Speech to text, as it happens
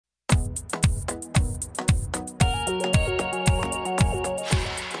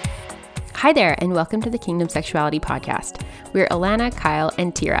Hi there, and welcome to the Kingdom Sexuality Podcast. We're Alana, Kyle,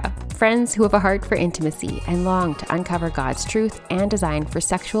 and Tira, friends who have a heart for intimacy and long to uncover God's truth and design for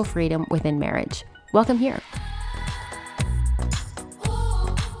sexual freedom within marriage. Welcome here.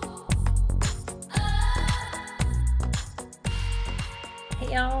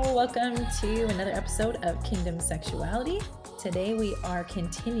 Hey y'all, welcome to another episode of Kingdom Sexuality. Today we are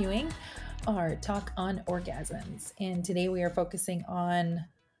continuing our talk on orgasms, and today we are focusing on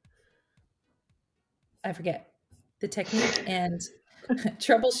the technique and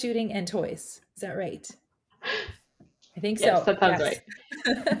troubleshooting and toys. Is that right? I think yes, so. That sounds right.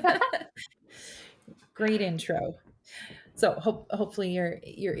 Great intro. So hopefully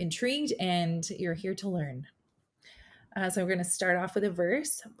you're intrigued and you're here to learn. So we're going to start off with a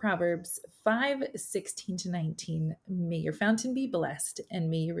verse, Proverbs 5:16-19. May your fountain be blessed, and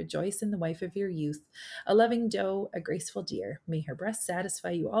may you rejoice in the wife of your youth, a loving doe, a graceful deer. May her breast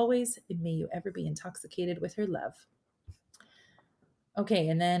satisfy you always, and may you ever be intoxicated with her love. Okay,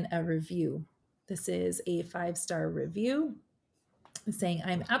 and then a review. This is a 5-star review saying,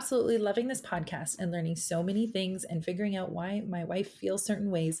 I'm absolutely loving this podcast and learning so many things and figuring out why my wife feels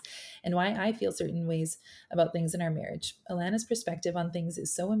certain ways and why I feel certain ways about things in our marriage. Alana's perspective on things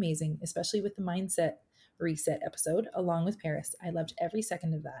is so amazing, especially with the mindset reset episode, along with Paris. I loved every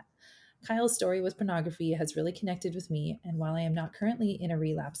second of that. Kyle's story with pornography has really connected with me, and while I am not currently in a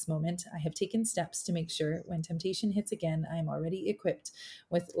relapse moment, I have taken steps to make sure when temptation hits again, I am already equipped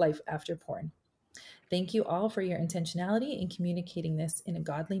with life after porn. Thank you all for your intentionality in communicating this in a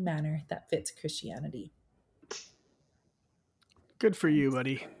godly manner that fits Christianity. Good for you,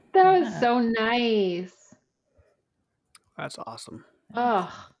 buddy. That was so nice. That's awesome. Oh,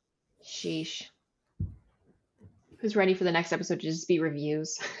 sheesh. Who's ready for the next episode to just be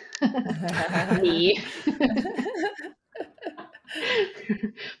reviews? Me.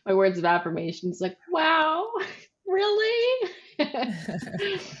 My words of affirmation is like, wow, really? Love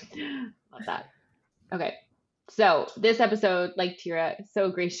that. Okay. So this episode, like Tira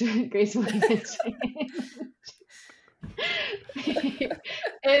so gracefully mentioned,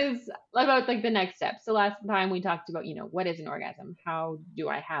 is about like the next step. So last time we talked about, what is an orgasm? How do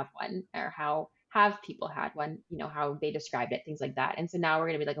I have one? Or how have people had one? How they described it, things like that. And so now we're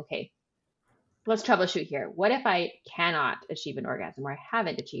going to be like, okay, let's troubleshoot here. What if I cannot achieve an orgasm or I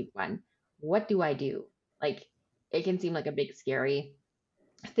haven't achieved one? What do I do? Like, it can seem like a big, scary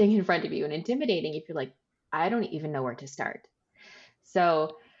thing in front of you and intimidating if you're like, I don't even know where to start.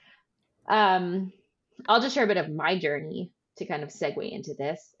 So I'll just share a bit of my journey to kind of segue into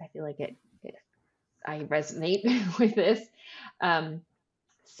this. I feel like I resonate with this.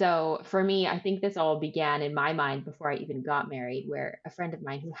 So for me, I think this all began in my mind before I even got married, where a friend of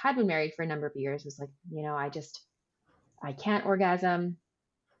mine who had been married for a number of years was like, I can't orgasm.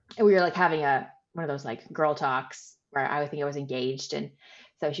 And we were like having one of those like girl talks where I would think I was engaged. And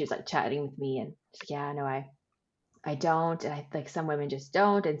so she was like chatting with me and she's like, yeah, no, I don't. And I like some women just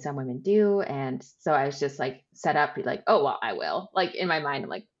don't and some women do. And so I was just like set up like, oh, well, I will. Like in my mind,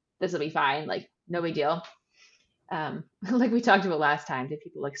 I'm like, this will be fine. Like no big deal. Like we talked about last time, did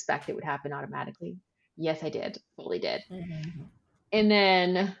people expect it would happen automatically? Yes, I did. Fully did. Mm-hmm. And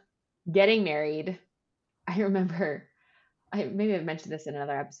then getting married, I remember, maybe I've mentioned this in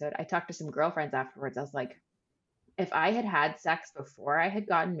another episode. I talked to some girlfriends afterwards. I was like, if I had had sex before I had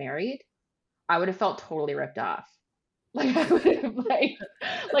gotten married, I would have felt totally ripped off. Like I would have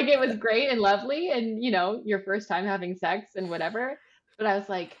like it was great and lovely and your first time having sex and whatever. But I was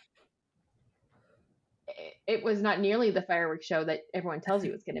like, it was not nearly the fireworks show that everyone tells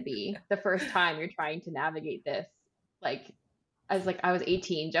you it's going to be the first time you're trying to navigate this. Like, I was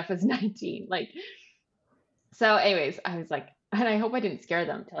 18, Jeff was 19. Like, so anyways, I was like, and I hope I didn't scare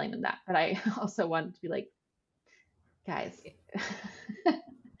them telling them that, but I also wanted to be like, guys,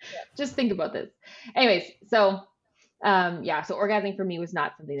 just think about this. Anyways, so, so orgasming for me was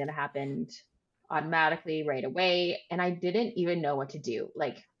not something that happened automatically right away. And I didn't even know what to do.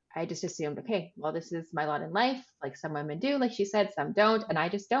 Like, I just assumed, okay, well, this is my lot in life. Like some women do, like she said, some don't. And I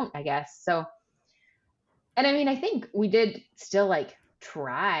just don't, I guess. So, and I mean, I think we did still like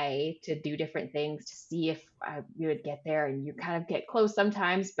try to do different things to see if we would get there. And you kind of get close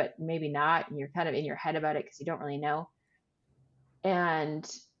sometimes, but maybe not. And you're kind of in your head about it because you don't really know. And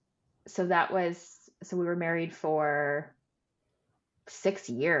so we were married for 6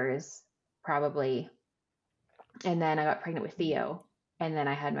 years, probably. And then I got pregnant with Theo. And then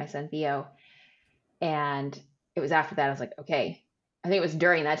I had my son Theo. And it was after that, I was like, okay. I think it was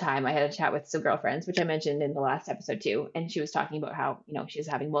during that time I had a chat with some girlfriends, which I mentioned in the last episode too. And she was talking about how, she was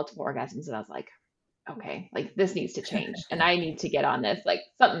having multiple orgasms. And I was like, okay, like this needs to change and I need to get on this. Like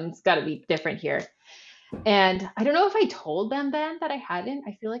something's got to be different here. And I don't know if I told them then that I hadn't.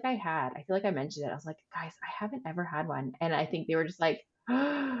 I feel like I had. I feel like I mentioned it. I was like, guys, I haven't ever had one. And I think they were just like,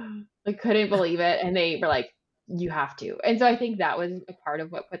 I couldn't believe it. And they were like, you have to. And so I think that was a part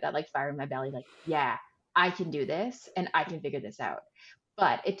of what put that like fire in my belly. Like, yeah, I can do this and I can figure this out.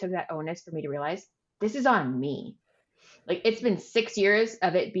 But it took that onus for me to realize this is on me. Like it's been 6 years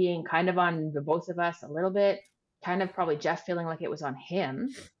of it being kind of on the both of us a little bit, kind of probably Jeff feeling like it was on him.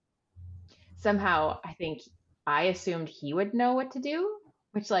 Somehow I think I assumed he would know what to do,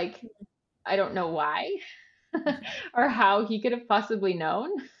 which like I don't know why or how he could have possibly known,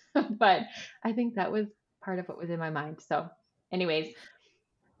 but I think that was part of what was in my mind. So anyways,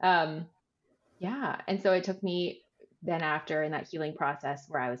 yeah, and so it took me then after in that healing process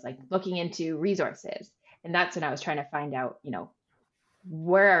where I was like looking into resources, and that's when I was trying to find out,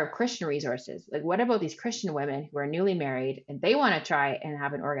 where are Christian resources? Like, what about these Christian women who are newly married and they want to try and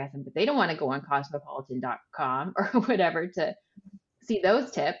have an orgasm, but they don't want to go on cosmopolitan.com or whatever to see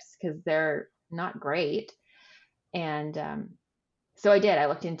those tips because they're not great. And so I did. I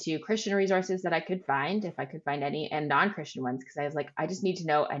looked into Christian resources that I could find, if I could find any, and non-Christian ones, because I was like, I just need to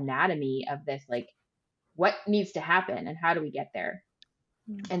know anatomy of this, like what needs to happen and how do we get there?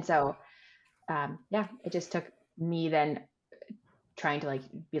 And so, yeah, it just took me then trying to like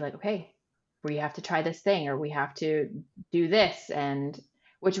be like, okay, we have to try this thing or we have to do this, and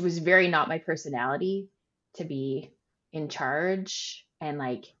which was very not my personality to be in charge and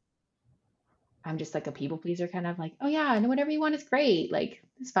like I'm just like a people pleaser, kind of like, oh yeah, no, whatever you want is great, like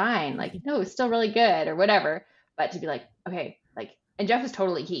it's fine, like no, it's still really good or whatever. But to be like, okay, like, and Jeff was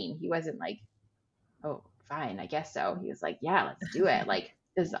totally keen. He wasn't like, oh fine, I guess so. He was like, yeah, let's do it, like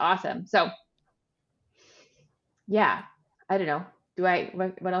this is awesome. So yeah, I don't know.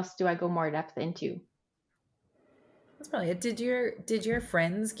 What else do I go more depth into? That's probably it. Did your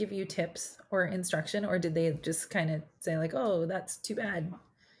friends give you tips or instruction, or did they just kind of say like, "Oh, that's too bad.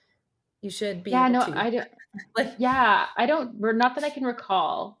 You should be Yeah, able no, to." I don't. Like, Yeah, I don't. Not that I can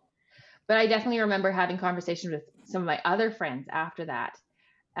recall, but I definitely remember having conversations with some of my other friends after that,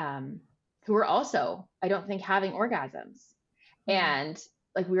 who were also, I don't think, having orgasms, and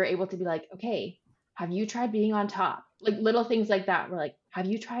like we were able to be like, okay, have you tried being on top? Like little things like that. We're like, have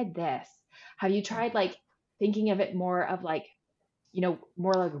you tried this? Have you tried like thinking of it more of like,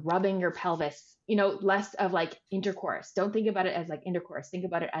 more like rubbing your pelvis, less of like intercourse. Don't think about it as like intercourse. Think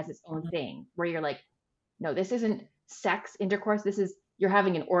about it as its own thing where you're like, no, this isn't sex intercourse. This is, you're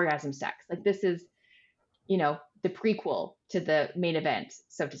having an orgasm sex. Like this is, the prequel to the main event,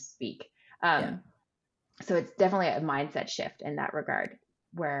 so to speak. So it's definitely a mindset shift in that regard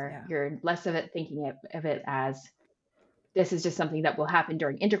where you're less of it thinking of it as this is just something that will happen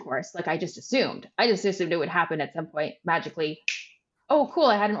during intercourse. Like I just assumed it would happen at some point magically. Oh, cool,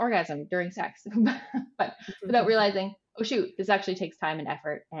 I had an orgasm during sex. But without realizing, oh shoot, this actually takes time and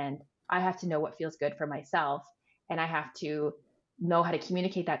effort, and I have to know what feels good for myself, and I have to know how to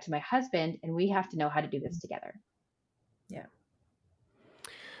communicate that to my husband, and we have to know how to do this together. Yeah.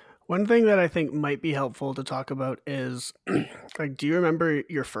 One thing that I think might be helpful to talk about is like, do you remember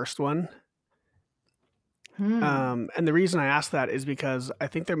your first one? And the reason I ask that is because I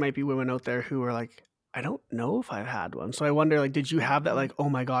think there might be women out there who are like, I don't know if I've had one. So I wonder, like, did you have that, like, oh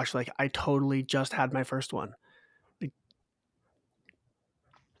my gosh, like I totally just had my first one?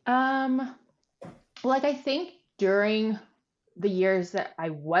 Like I think during the years that I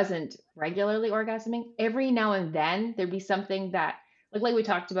wasn't regularly orgasming, every now and then there'd be something that like we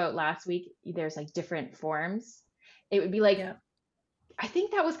talked about last week, there's like different forms. It would be like, I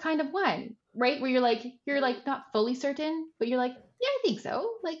think that was kind of one, right? Where you're like not fully certain, but you're like, yeah, I think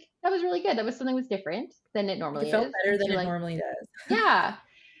so. Like that was really good. That was something was different than it normally it felt is. better than You're it like, normally does. yeah.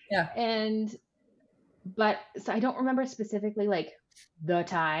 Yeah. But so I don't remember specifically like the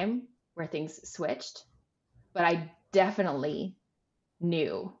time where things switched, but I definitely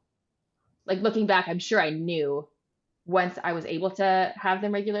knew. Like looking back, I'm sure I knew once I was able to have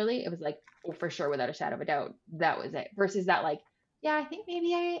them regularly, it was like, oh, for sure, without a shadow of a doubt, that was it. Versus that, like, yeah, I think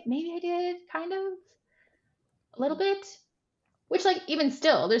maybe I did kind of a little bit. Which, like, even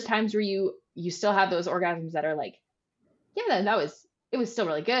still, there's times where you still have those orgasms that are like, yeah, it was still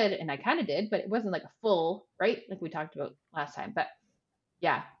really good, and I kind of did, but it wasn't like a full, right? Like we talked about last time. But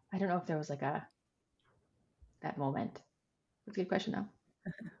yeah, I don't know if there was like that moment. That's a good question though.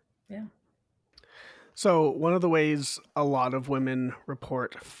 Yeah. So one of the ways a lot of women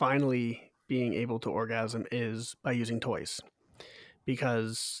report finally being able to orgasm is by using toys,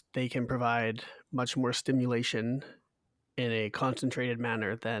 because they can provide much more stimulation in a concentrated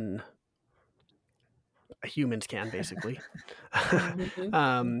manner than humans can, basically.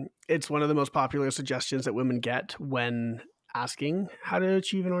 Mhm. It's one of the most popular suggestions that women get when asking how to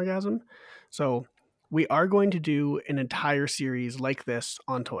achieve an orgasm. So we are going to do an entire series like this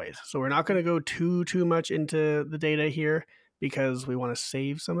on toys. So we're not going to go too much into the data here because we want to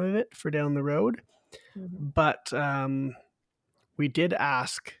save some of it for down the road. Mhm. But we did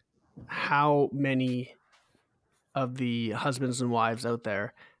ask how many of the husbands and wives out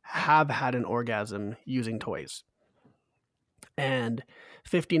there have had an orgasm using toys. And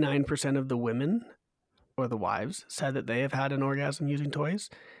 59% of the women or the wives said that they have had an orgasm using toys,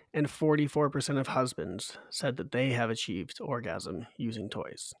 and 44% of husbands said that they have achieved orgasm using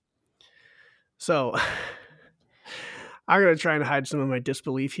toys. So I'm going to try and hide some of my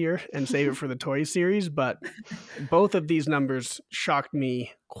disbelief here and save it for the toy series, but both of these numbers shocked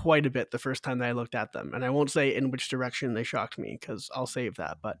me quite a bit the first time that I looked at them. And I won't say in which direction they shocked me because I'll save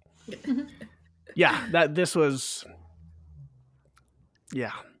that. But yeah, this was,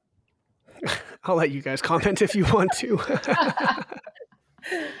 yeah. I'll let you guys comment if you want to.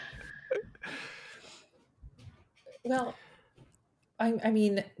 Well, I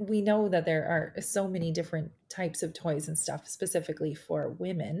mean, we know that there are so many different types of toys and stuff specifically for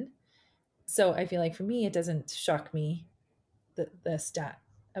women. So I feel like for me, it doesn't shock me the stat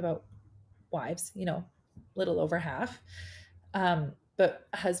about wives, little over half. But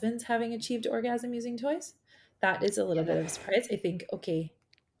husbands having achieved orgasm using toys, that is a little bit of a surprise. I think, okay,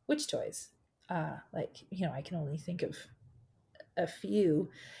 which toys? I can only think of a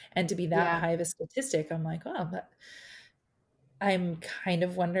few, and to be that Yeah. high of a statistic, I'm like, oh, but I'm kind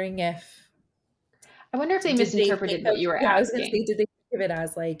of wondering if I wonder if they did they think misinterpreted of, what you were yeah, I was gonna say, asking. did they think of it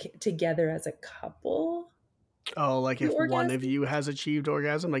as like together as a couple Oh, like do if one of orgasm? you has achieved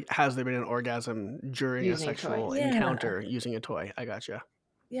orgasm, like has there been an orgasm during a Using sexual toys. Yeah, encounter using a toy? I gotcha.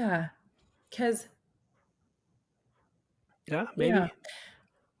 yeah, because Yeah, yeah, maybe.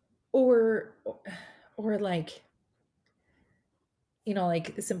 or or like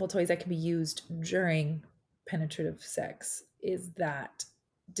like simple toys that can be used during penetrative sex.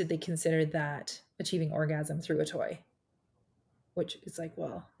 Did they consider that achieving orgasm through a toy? Which is like,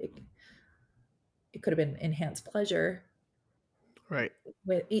 well, it could have been enhanced pleasure Right.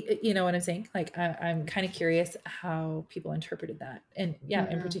 with, you know what I'm saying? Like, I'm kind of curious how people interpreted that. And yeah,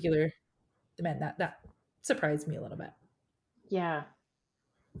 in Mhm. particular, the men, that surprised me a little bit. Yeah.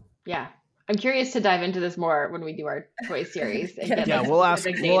 Yeah. I'm curious to dive into this more when we do our toy series and get Yeah. Yeah, like we'll ask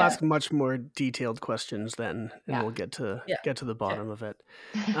specific we'll data. ask much more detailed questions then, and Yeah. we'll get to Yeah. the Okay. bottom of it.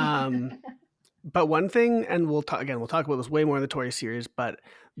 But one thing, and we'll talk about this way more in the toy series, but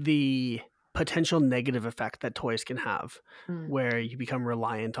the potential negative effect that toys can have, Mm. where you become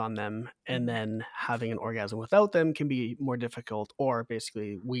reliant on them, and Mhm. then having an orgasm without them can be more difficult. Or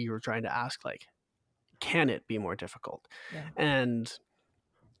basically, we were trying to ask, like, can it be more difficult? Yeah. And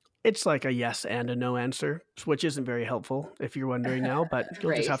it's like a yes and a no answer, which isn't very helpful if you're wondering now, but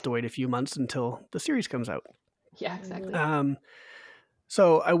you'll just Right. have to wait a few months until the series comes out. Yeah, exactly.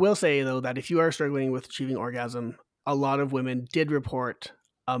 So I will say, though, that if you are struggling with achieving orgasm, a lot of women did report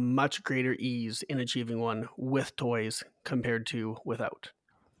a much greater ease in achieving one with toys compared to without.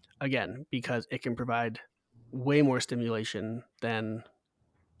 Again, because it can provide way more stimulation than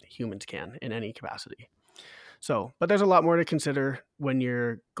humans can in any capacity. So, but there's a lot more to consider when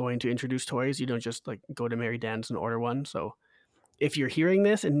you're going to introduce toys. You don't just like go to Mary Dan's and order one. So if you're hearing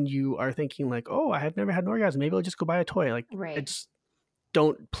this and you are thinking like, oh, I have never had an orgasm, maybe I'll just go buy a toy. Like Right.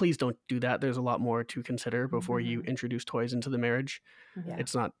 please don't do that. There's a lot more to consider before you Mhm. introduce toys into the marriage. Yeah.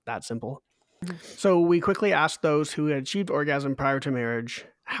 It's not that simple. Mhm. So we quickly asked those who had achieved orgasm prior to marriage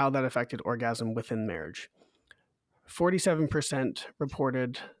how that affected orgasm within marriage. 47%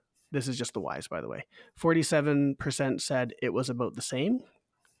 reported, this is just the wives, by the way. 47% said it was about the same.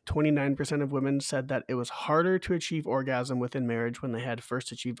 29% of women said that it was harder to achieve orgasm within marriage when they had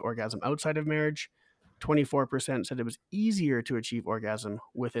first achieved orgasm outside of marriage. 24% said it was easier to achieve orgasm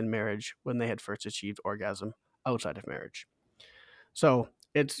within marriage when they had first achieved orgasm outside of marriage. So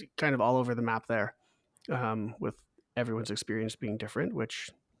it's kind of all over the map there, with everyone's experience being different, which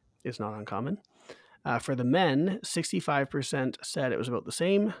is not uncommon. For the men, 65% said it was about the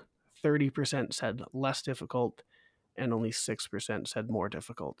same, 30% said less difficult, and only 6% said more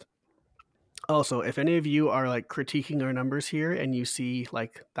difficult. Also, if any of you are like critiquing our numbers here and you see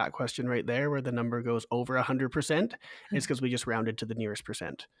like that question right there where the number goes over 100%, it's because we just rounded to the nearest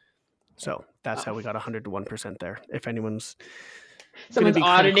percent. So that's how we got 101% there. If anyone's Someone's be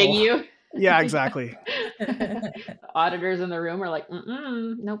auditing critical. you. Yeah, exactly. Auditors in the room are like,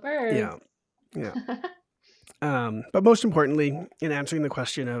 no birds. Yeah. But most importantly, in answering the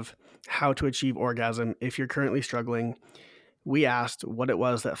question of how to achieve orgasm, if you're currently struggling, we asked what it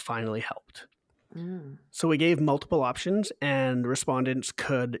was that finally helped. So we gave multiple options, and respondents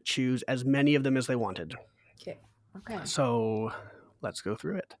could choose as many of them as they wanted. Okay. So let's go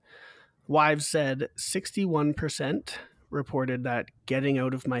through it. Wives said 61% reported that getting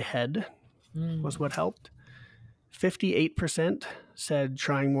out of my head was what helped. 58% said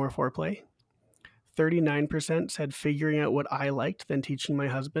trying more foreplay. 39% said figuring out what I liked, then teaching my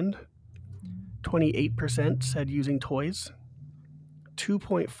husband. 28% said using toys.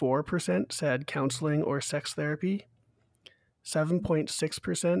 2.4% said counseling or sex therapy.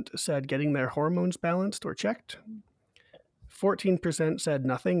 7.6% said getting their hormones balanced or checked. 14% said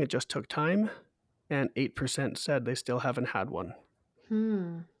nothing, it just took time. And 8% said they still haven't had one.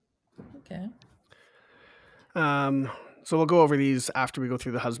 Okay. So we'll go over these after we go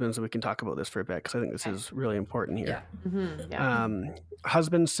through the husbands, and we can talk about this for a bit, because I think this is really important here.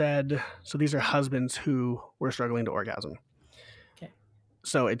 Husbands said, so these are husbands who were struggling to orgasm. Okay.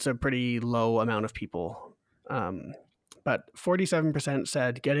 So it's a pretty low amount of people. But 47%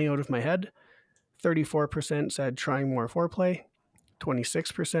 said getting out of my head. 34% said trying more foreplay.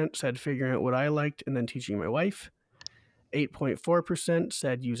 26% said figuring out what I liked and then teaching my wife. 8.4%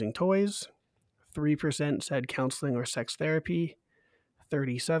 said using toys. 3% said counseling or sex therapy.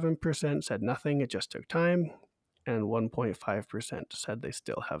 37% said nothing, it just took time. And 1.5% said they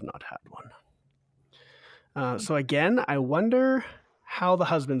still have not had one. So again, I wonder how the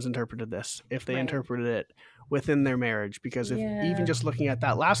husbands interpreted this, if they interpreted it within their marriage, because if even just looking at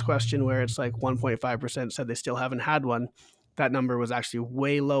that last question where it's like 1.5% said they still haven't had one, that number was actually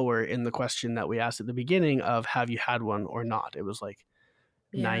way lower in the question that we asked at the beginning of have you had one or not. It was like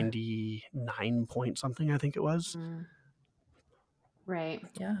 99 point something, I think it was. Right.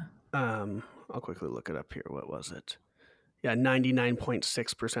 Yeah. I'll quickly look it up here. What was it? Yeah,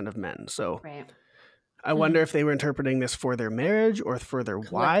 99.6% of men. So I wonder if they were interpreting this for their marriage or for their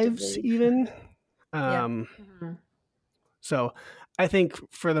wives even. So I think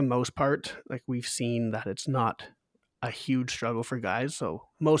for the most part, like we've seen that it's not a huge struggle for guys. So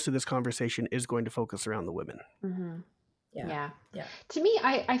most of this conversation is going to focus around the women. Yeah. To me,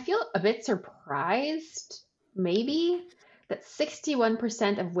 I feel a bit surprised, maybe, that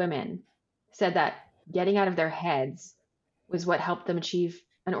 61% of women said that getting out of their heads was what helped them achieve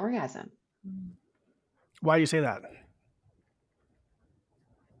an orgasm. Why do you say that?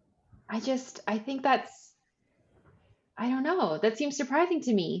 I think that's, I don't know. That seems surprising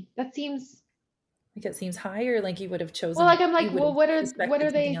to me. That seems like it seems higher. Like you would have chosen. Well, like I'm like, well, what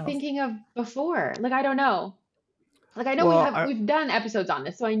are they thinking of before? Like I don't know. Like I know we've done episodes on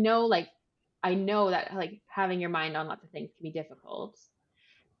this, so I know that like having your mind on lots of things can be difficult,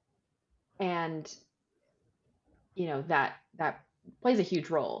 and that plays a huge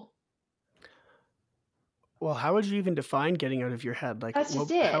role. Well, how would you even define getting out of your head? Like that's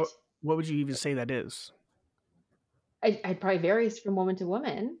just it. What would you even say that is? It probably varies from woman to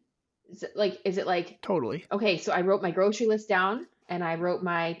woman. Is it like totally okay? So I wrote my grocery list down and I wrote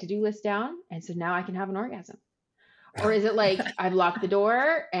my to-do list down, and so now I can have an orgasm. Or is it like I've locked the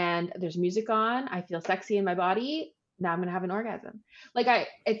door and there's music on, I feel sexy in my body, now I'm going to have an orgasm. Like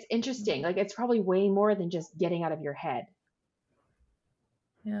it's interesting. Like it's probably way more than just getting out of your head.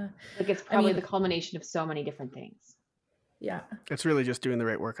 Yeah. Like it's probably the culmination of so many different things. Yeah. It's really just doing the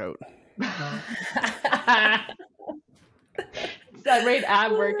right workout. It's that right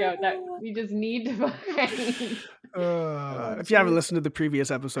ab workout that we just need to find. If you haven't listened to the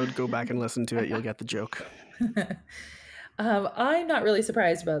previous episode, go back and listen to it. You'll get the joke. I'm not really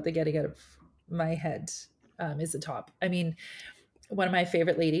surprised about the getting out of my head is the top. I mean, one of my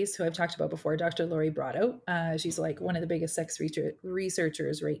favorite ladies who I've talked about before, Dr. Lori Brotto, she's like one of the biggest sex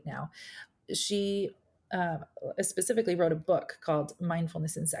researchers right now. She specifically wrote a book called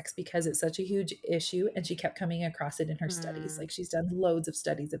Mindfulness in Sex because it's such a huge issue, and she kept coming across it in her studies. Like she's done loads of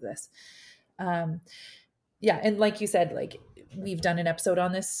studies of this. Yeah. And like you said, like we've done an episode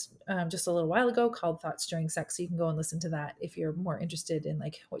on this just a little while ago called Thoughts During Sex. So you can go and listen to that if you're more interested in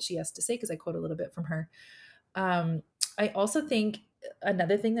like what she has to say, because I quote a little bit from her. I also think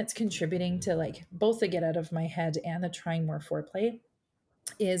another thing that's contributing to like both the get out of my head and the trying more foreplay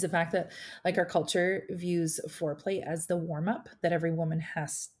is the fact that like our culture views foreplay as the warm up that every woman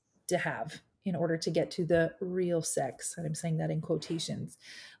has to have in order to get to the real sex. And I'm saying that in quotations,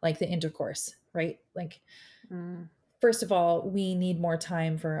 like the intercourse, right? Like first of all, we need more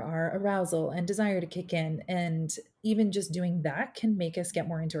time for our arousal and desire to kick in. And even just doing that can make us get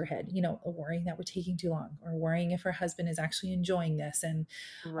more into our head, worrying that we're taking too long, or worrying if our husband is actually enjoying this. And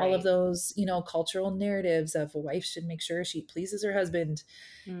all of Right. those, cultural narratives of a wife should make sure she pleases her husband.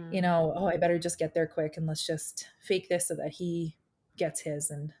 Mm. Oh, I better just get there quick and let's just fake this so that he gets his,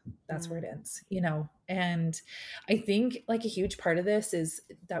 and that's where it ends. And I think like a huge part of this is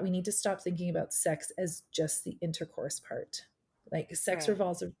that we need to stop thinking about sex as just the intercourse part. Like sex Right.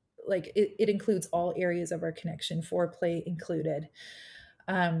 revolves, like it includes all areas of our connection, foreplay included.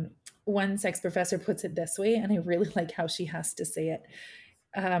 One sex professor puts it this way, and I really like how she has to say it.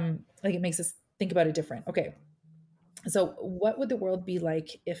 Like it makes us think about it different. Okay, so what would the world be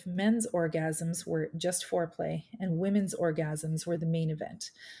like if men's orgasms were just foreplay and women's orgasms were the main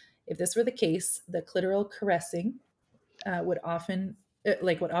event? If this were the case, the clitoral caressing would often,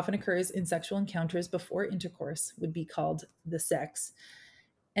 like what often occurs in sexual encounters before intercourse, would be called the sex,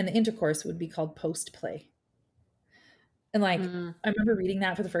 and the intercourse would be called post play. And like, Mm. I remember reading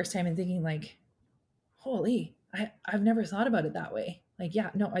that for the first time and thinking, like, holy, I've never thought about it that way. Like,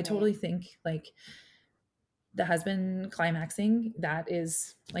 yeah, no, I Right. totally think like the husband climaxing, that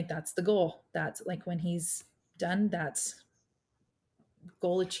is like, that's the goal. That's like when he's done, that's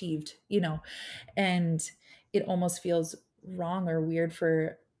goal achieved, and it almost feels wrong or weird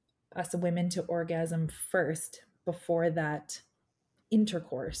for us women to orgasm first before that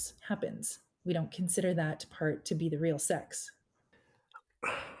intercourse happens. We don't consider that part to be the real sex.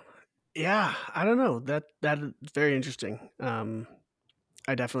 Yeah, I don't know. That is very interesting.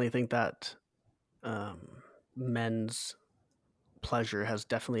 I definitely think that men's pleasure has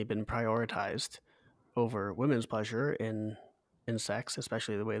definitely been prioritized over women's pleasure in sex,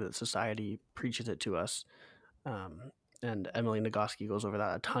 especially the way that society preaches it to us. And Emily Nagoski goes over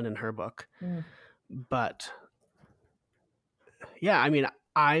that a ton in her book. But yeah, I mean,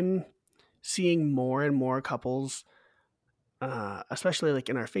 I'm seeing more and more couples, especially like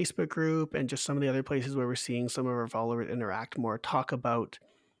in our Facebook group and just some of the other places where we're seeing some of our followers interact more, talk about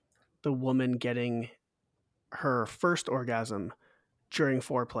the woman getting her first orgasm during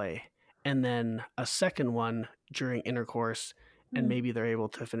foreplay and then a second one during intercourse, and maybe they're able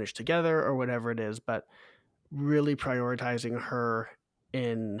to finish together or whatever it is, but really prioritizing her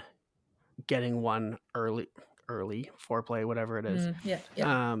in getting one early foreplay, whatever it is. Yeah.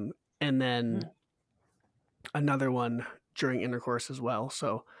 And then another one during intercourse as well.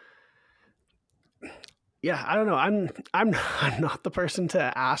 So yeah, I don't know. I'm not the person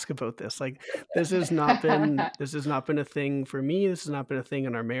to ask about this. Like this has not been a thing for me. This has not been a thing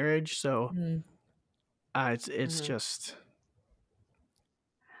in our marriage. So it's just.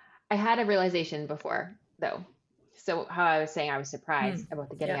 I had a realization before, though. So how I was saying I was surprised about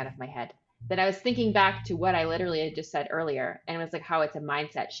the getting Yeah. out of my head. That I was thinking back to what I literally had just said earlier, and it was like how it's a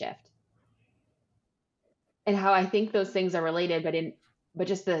mindset shift. And how I think those things are related, but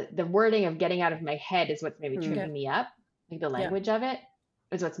just the wording of getting out of my head is what's maybe tripping me up. Like the language of it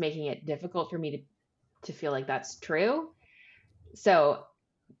is what's making it difficult for me to feel like that's true. So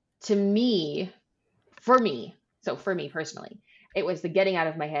for me personally, it was the getting out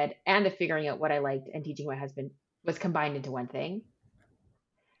of my head and the figuring out what I liked and teaching my husband was combined into one thing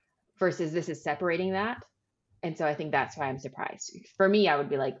versus this is separating that. And so I think that's why I'm surprised. For me, I would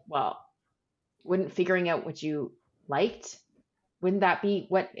be like, well, wouldn't figuring out what you liked, wouldn't that be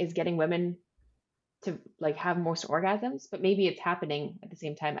what is getting women to like have most orgasms? But maybe it's happening at the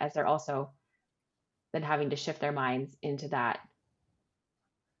same time as they're also then having to shift their minds into that.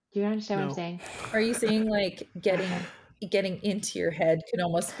 Do you understand what I'm saying? Are you saying like getting into your head could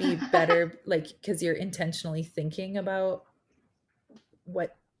almost be better, like because you're intentionally thinking about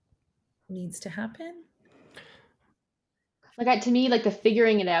what needs to happen? Like to me, like the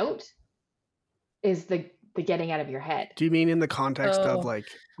figuring it out is the getting out of your head. Do you mean in the context of like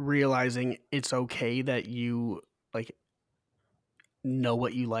realizing it's okay that you like know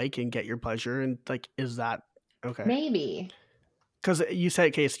what you like and get your pleasure, and like is that okay? Maybe. Because you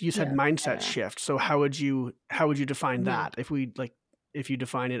said mindset shift. So how would you define that? If you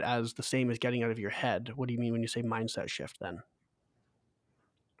define it as the same as getting out of your head, what do you mean when you say mindset shift then?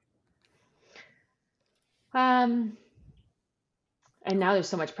 And now there's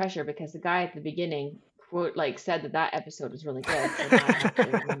so much pressure because the guy at the beginning said that episode was really good. So now I have to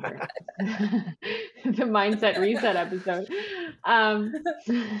remember the mindset reset episode.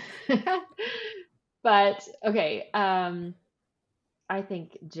 But okay. I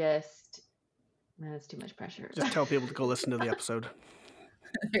think that's too much pressure. Just tell people to go listen to the episode.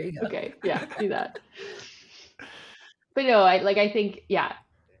 There you go. Okay. Yeah. Do that. But no, I think, yeah,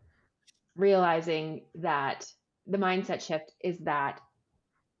 realizing that the mindset shift is that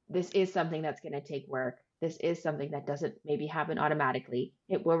this is something that's going to take work. This is something that doesn't maybe happen automatically.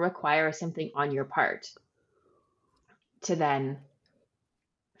 It will require something on your part to then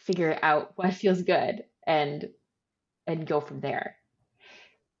figure out what feels good and go from there.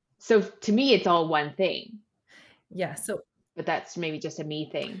 So to me, it's all one thing. Yeah. So, but that's maybe just a me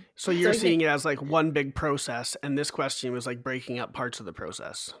thing. So you're seeing it as like one big process, and this question was like breaking up parts of the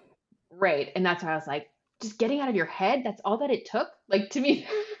process. Right. And that's why I was like, just getting out of your head, that's all that it took? Like, to me,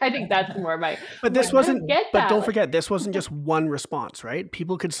 I think that's more my... But this wasn't... But don't forget, this wasn't just one response, right?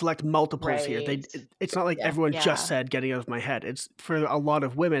 People could select multiples here. It's not like everyone just said getting out of my head. It's for a lot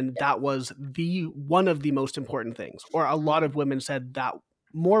of women, that was one of the most important things. Or a lot of women said that...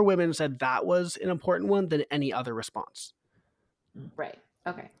 More women said that was an important one than any other response. Right.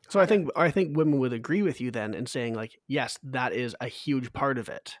 Okay. So I think women would agree with you then in saying like, yes, that is a huge part of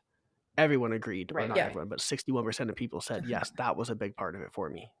it. Everyone agreed, or not everyone, but 61% of people said, yes, that was a big part of it for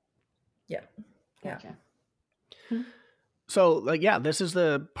me. Yeah. Gotcha. So like, yeah, this is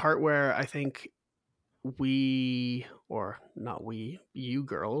the part where I think you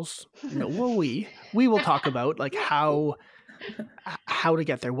girls, we will talk about like how to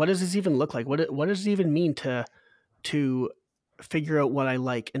get there. What does this even look like? What does it even mean to figure out what I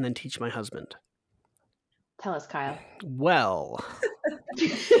like and then teach my husband? Tell us, Kyle. Well,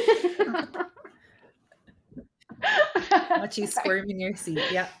 watch you squirm in your seat.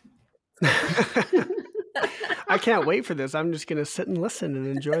 Yeah. I can't wait for this. I'm just going to sit and listen and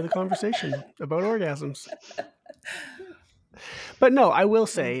enjoy the conversation about orgasms. But no, I will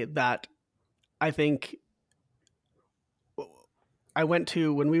say that I think I went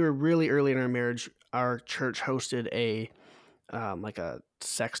to, when we were really early in our marriage, our church hosted a like a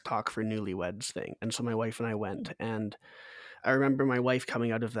sex talk for newlyweds thing. And so my wife and I went, and I remember my wife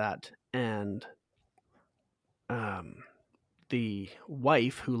coming out of that, and the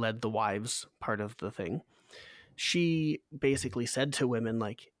wife who led the wives part of the thing, she basically said to women,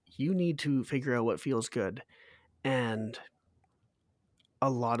 like, you need to figure out what feels good. And a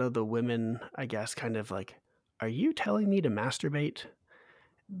lot of the women, I guess, kind of like, are you telling me to masturbate?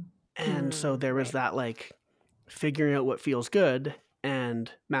 And so there was that like figuring out what feels good and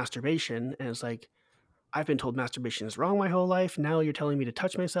masturbation. And it's like, I've been told masturbation is wrong my whole life. Now you're telling me to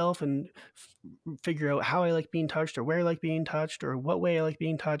touch myself and figure out how I like being touched, or where I like being touched, or what way I like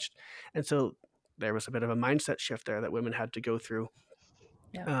being touched. And so there was a bit of a mindset shift there that women had to go through.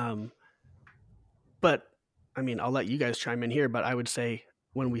 Yeah. But I mean, I'll let you guys chime in here, but I would say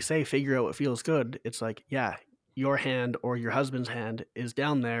when we say figure out what feels good, it's like, yeah, your hand or your husband's hand is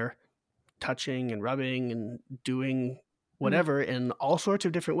down there touching and rubbing and doing whatever in all sorts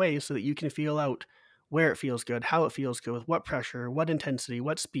of different ways so that you can feel out where it feels good, how it feels good, with what pressure, what intensity,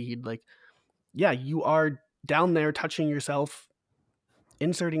 what speed. Like, yeah, you are down there touching yourself,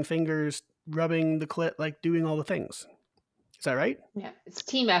 inserting fingers, rubbing the clit, like doing all the things. Is that right? Yeah, it's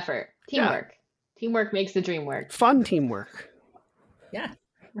team effort, teamwork. Yeah. Teamwork makes the dream work. Fun teamwork. Yeah.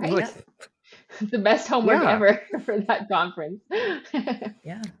 Right. Like, the best homework ever for that conference.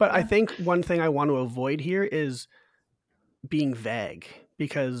 But I think one thing I want to avoid here is being vague,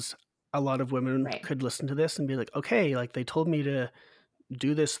 because a lot of women could listen to this and be like, okay, like they told me to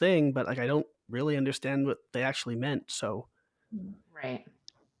do this thing, but like I don't really understand what they actually meant. So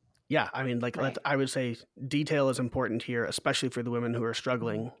yeah, I mean, like I would say detail is important here, especially for the women who are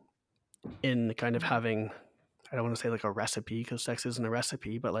struggling in kind of having, I don't want to say like a recipe, because sex isn't a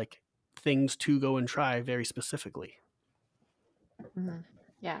recipe, but like things to go and try very specifically.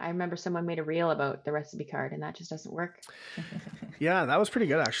 Yeah, I remember someone made a reel about the recipe card, and that just doesn't work. Yeah, that was pretty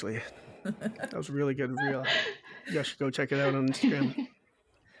good, actually. That was a really good reel. You guys should go check it out on Instagram.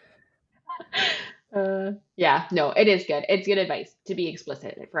 Yeah, no, it is good. It's good advice to be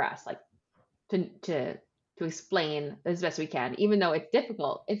explicit for us, like to explain as best we can, even though it's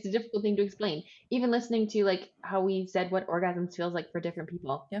difficult. It's a difficult thing to explain. Even listening to like how we said what orgasms feels like for different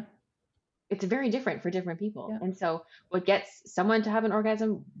people. Yeah. It's very different for different people. Yeah. And so what gets someone to have an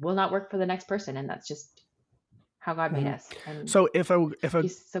orgasm will not work for the next person. And that's just how God made us. And so if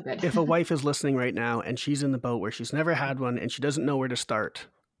he's so good. If a wife is listening right now and she's in the boat where she's never had one and she doesn't know where to start,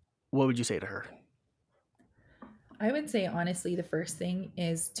 what would you say to her? I would say, honestly, the first thing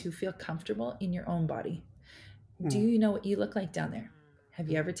is to feel comfortable in your own body. Do you know what you look like down there? Have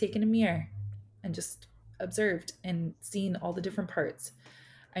you ever taken a mirror and just observed and seen all the different parts?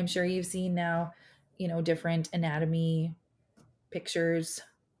 I'm sure you've seen now, different anatomy pictures,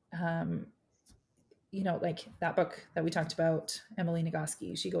 like that book that we talked about, Emily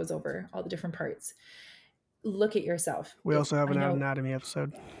Nagoski, she goes over all the different parts. look at yourself. We also have I an know. anatomy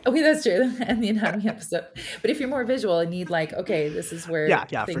episode. Okay, that's true. And the anatomy episode. But if you're more visual and need like, okay, this is where Yeah,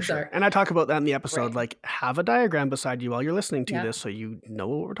 for things sure. are. And I talk about that in the episode. Right. Like, have a diagram beside you while you're listening to Yeah. this so you know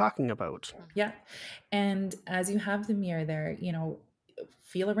what we're talking about. Yeah. And as you have the mirror there, you know,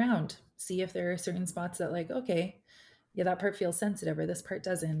 feel around, see if there are certain spots that like, okay, yeah, that part feels sensitive or this part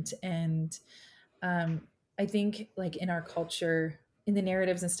doesn't. And I think like in our culture, in the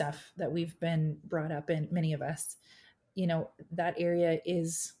narratives and stuff that we've been brought up in, many of us, you know, that area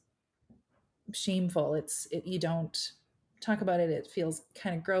is shameful. You don't talk about it. It feels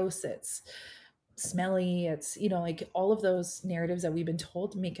kind of gross. It's smelly. It's, you know, like all of those narratives that we've been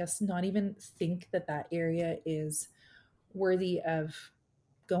told make us not even think that that area is worthy of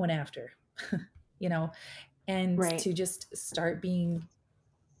going after, you know, and Right. to just start being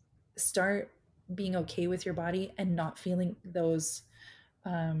okay with your body and not feeling those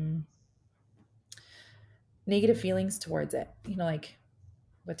negative feelings towards it. You know, like,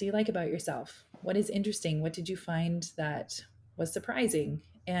 what do you like about yourself? What is interesting? What did you find that was surprising?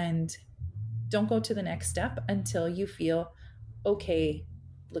 And don't go to the next step until you feel okay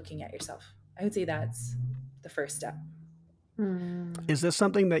looking at yourself. I would say that's the first step. Is this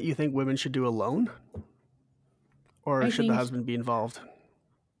something that you think women should do alone? Or should the husband be involved?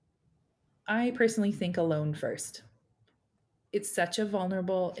 I personally think alone first. It's such a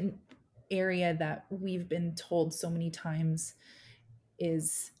vulnerable area that we've been told so many times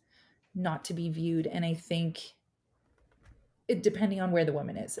is not to be viewed. And I think depending on where the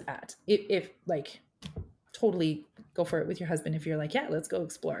woman is at, if like totally go for it with your husband if you're like, yeah, let's go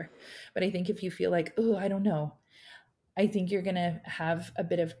explore. But I think if you feel like, oh, I don't know, I think you're going to have a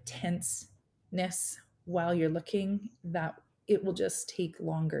bit of tenseness while you're looking, that it will just take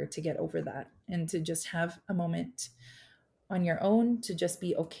longer to get over that, and to just have a moment on your own to just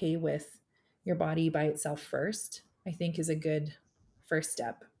be okay with your body by itself first, I think is a good first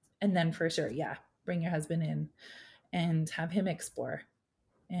step. And then for sure, yeah, bring your husband in and have him explore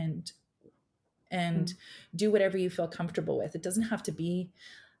and do whatever you feel comfortable with. It doesn't have to be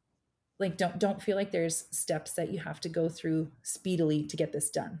like, don't feel like there's steps that you have to go through speedily to get this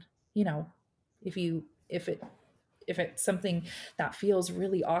done. You know, if it's something that feels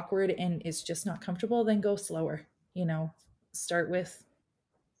really awkward and it's just not comfortable, then go slower. You know, start with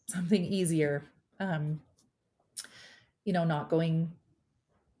something easier. You know, not going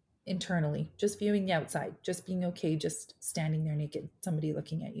internally, just viewing the outside, just being okay, just standing there naked, somebody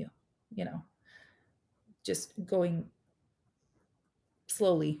looking at you, you know, just going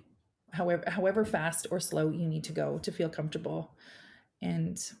slowly, however fast or slow you need to go to feel comfortable.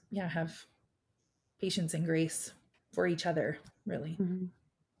 And yeah, have patience and grace for each other, really.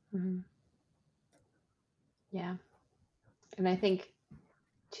 Yeah. And I think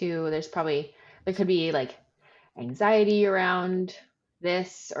too, there could be like anxiety around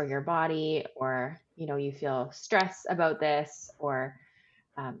this or your body, or, you know, you feel stress about this, or,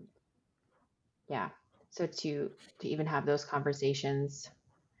 yeah. So to even have those conversations.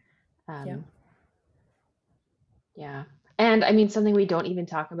 Yeah. And I mean, something we don't even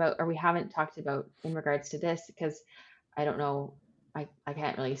talk about, or we haven't talked about in regards to this, because I don't know, I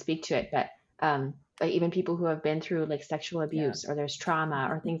can't really speak to it, but like even people who have been through like sexual abuse or there's trauma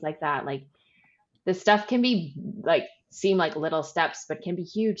or things like that, like this stuff can be like seem like little steps, but can be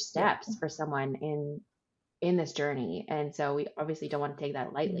huge steps for someone in this journey. And so we obviously don't want to take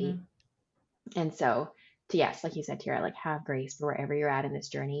that lightly. And so yes, like you said, Tira, like have grace for wherever you're at in this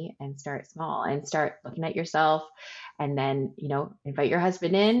journey, and start small and start looking at yourself, and then, you know, invite your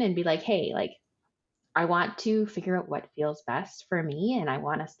husband in and be like, hey, like, I want to figure out what feels best for me, and I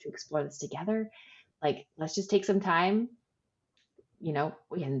want us to explore this together. Like, let's just take some time. You know,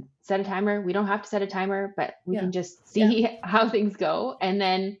 we can set a timer. We don't have to set a timer, but we can just see how things go. And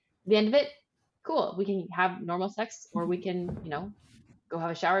then at the end of it, cool, we can have normal sex, or we can, you know, go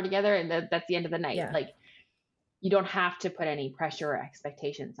have a shower together, and that's the end of the night. Like, you don't have to put any pressure or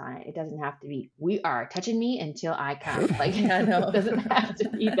expectations on it. It doesn't have to be, we are touching me until I come. Like, it doesn't have to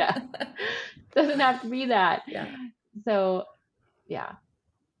be that. Doesn't have to be that. So, yeah.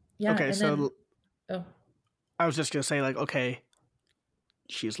 Okay, and so then, I was just going to say, like, okay,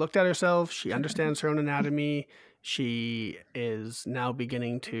 she's looked at herself. She understands her own anatomy. She is now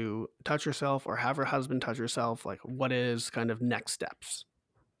beginning to touch herself or have her husband touch herself. Like, what is kind of next steps?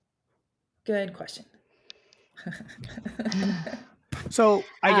 Good question. So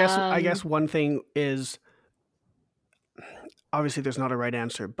I guess one thing is, obviously there's not a right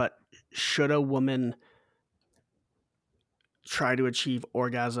answer, but should a woman try to achieve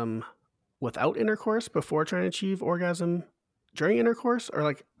orgasm without intercourse before trying to achieve orgasm during intercourse, or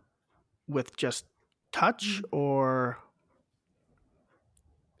like with just touch or?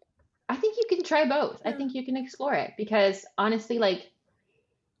 I think you can try both. I Yeah. think you can explore it because honestly, like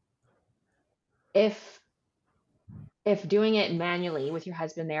if doing it manually with your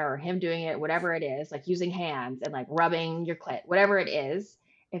husband there or him doing it, whatever it is, like using hands and like rubbing your clit, whatever it is,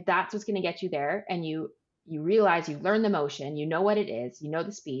 if that's what's going to get you there and you realize you learn the motion, you know what it is, you know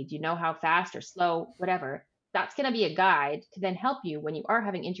the speed, you know how fast or slow, whatever, that's going to be a guide to then help you when you are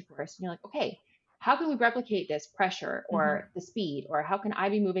having intercourse and you're like, okay, how can we replicate this pressure or the speed, or how can I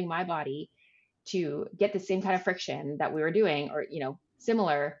be moving my body to get the same kind of friction that we were doing, or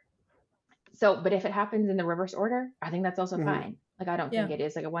similar. So, but if it happens in the reverse order, I think that's also fine. Like, I don't think it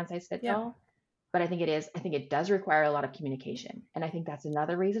is like a one size fits all, but I think it does require a lot of communication. And I think that's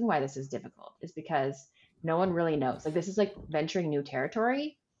another reason why this is difficult, is because no one really knows. Like, this is like venturing new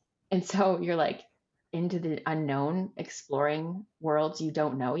territory. And so you're like into the unknown, exploring worlds you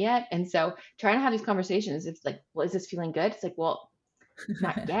don't know yet. And so trying to have these conversations, it's like, well, is this feeling good? It's like, well,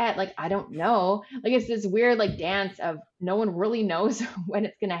 not yet. Like, I don't know. Like, it's this weird like dance of no one really knows when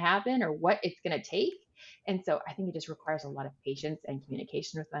it's going to happen or what it's going to take. And so I think it just requires a lot of patience and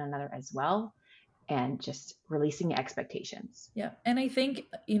communication with one another as well, and just releasing expectations. Yeah. And I think,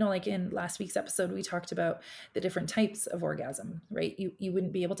 like in last week's episode, we talked about the different types of orgasm, right? You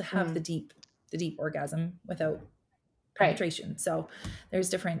wouldn't be able to have the deep orgasm without penetration. Right. So there's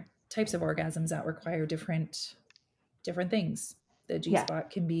different types of orgasms that require different things. The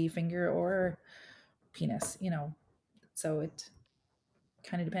G-spot can be finger or penis, so it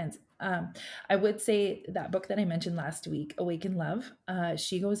kind of depends. I would say that book that I mentioned last week, Awaken Love,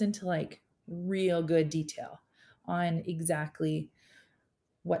 she goes into like real good detail on exactly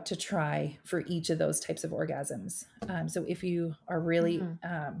what to try for each of those types of orgasms. So if you are really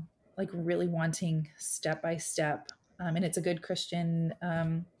really wanting step by step, and it's a good Christian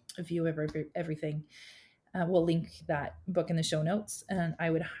view of everything, we'll link that book in the show notes, and I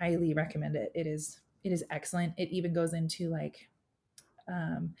would highly recommend it. It is excellent. It even goes into like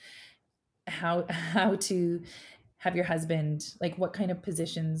how to have your husband, like what kind of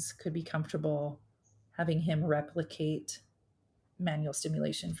positions could be comfortable having him replicate manual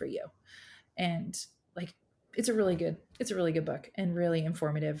stimulation for you. And like it's a really good book and really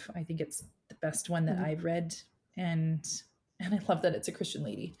informative. I think it's the best one that I've read, and I love that it's a Christian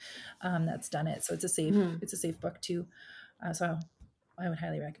lady that's done it. So it's a safe book too. So I would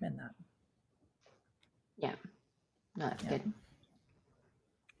highly recommend that. Yeah, no, that's good.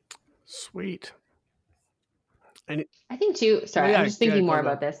 Sweet. And I think too. Sorry, I'm just thinking more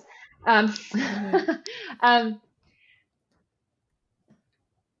about this. I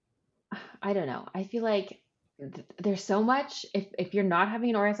don't know. I feel like there's so much, if you're not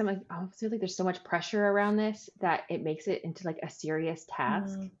having an orgasm, like I feel like there's so much pressure around this that it makes it into like a serious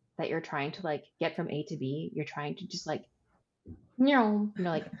task that you're trying to like get from A to B. You're trying to just like,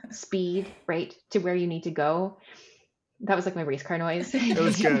 like speed right to where you need to go. That was like my race car noise. It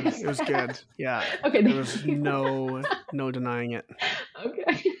was good. It was good. Yeah. Okay. There was no denying it. Okay.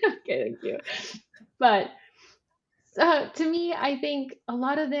 Okay. Thank you. But to me, I think a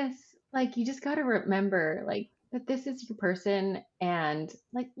lot of this, like, you just got to remember, like, that this is your person, and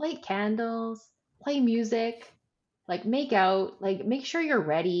like light candles, play music, like make out, like make sure you're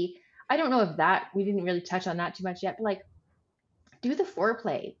ready. I don't know if we didn't really touch on that too much yet, but like do the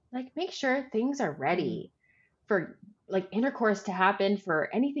foreplay, like make sure things are ready for like intercourse to happen, for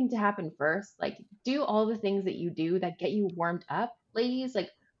anything to happen first. Like do all the things that you do that get you warmed up, ladies, like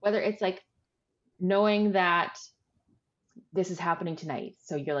whether it's like knowing that this is happening tonight.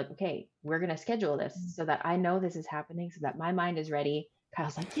 So you're like, okay, we're going to schedule this so that I know this is happening, so that my mind is ready.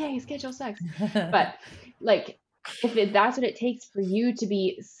 Kyle's like, yay, schedule sex. But like, if that's what it takes for you to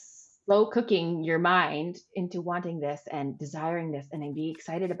be slow cooking your mind into wanting this and desiring this and then be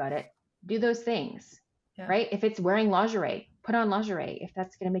excited about it, do those things, right? If it's wearing lingerie, put on lingerie. If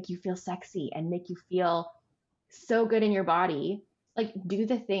that's going to make you feel sexy and make you feel so good in your body, like do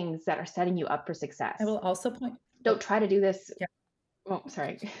the things that are setting you up for success. I will also point. Don't try to do this. Yeah. Oh,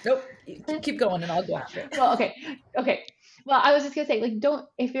 sorry. Nope. Keep going and I'll go after it. Well, okay. Well, I was just gonna say, like, don't,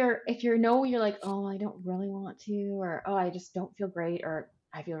 if you're like, oh, I don't really want to, or, oh, I just don't feel great, or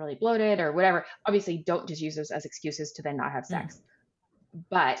I feel really bloated or whatever. Obviously don't just use those as excuses to then not have sex,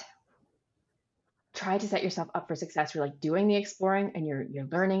 but try to set yourself up for success. You're like doing the exploring and you're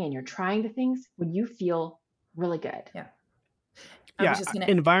learning and you're trying the things when you feel really good. Yeah.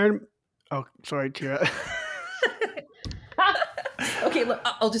 Environment. Oh, sorry, Tira. Okay, look,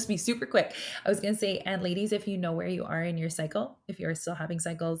 I'll just be super quick. I was going to say, and ladies, if you know where you are in your cycle, if you're still having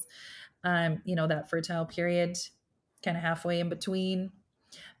cycles, that fertile period, kind of halfway in between,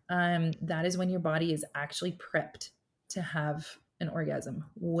 that is when your body is actually prepped to have an orgasm,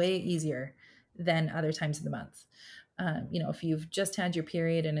 way easier than other times of the month. If you've just had your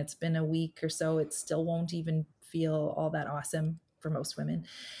period and it's been a week or so, it still won't even feel all that awesome for most women.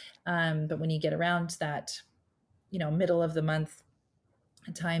 But when you get around that, middle of the month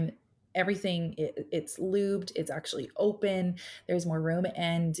time, everything it's lubed, it's actually open, there's more room,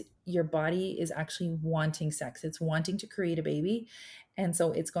 and your body is actually wanting sex. It's wanting to create a baby. And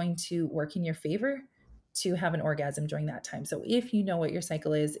so it's going to work in your favor to have an orgasm during that time. So if you know what your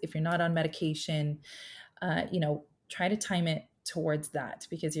cycle is, if you're not on medication, try to time it towards that,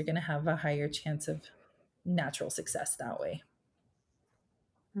 because you're going to have a higher chance of natural success that way.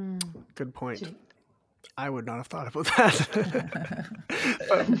 Good point. I would not have thought about that.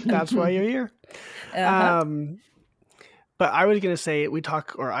 But that's why you're here. Uh-huh. But I was going to say,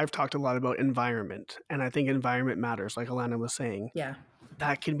 I've talked a lot about environment, and I think environment matters, like Alana was saying. Yeah.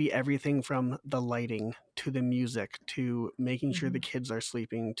 That can be everything from the lighting to the music to making sure the kids are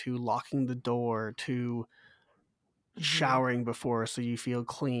sleeping to locking the door to showering before so you feel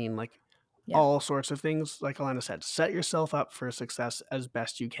clean, like all sorts of things. Like Alana said, set yourself up for success as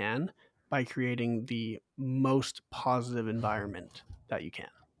best you can by creating the most positive environment that you can.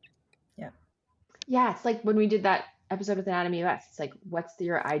 Yeah, it's like when we did that episode with Anatomy of Us. It's like, what's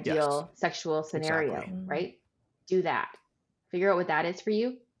your ideal sexual scenario, Exactly. right? Do that. Figure out what that is for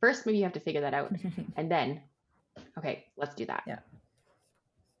you. First, maybe you have to figure that out. And then, okay, let's do that. Yeah.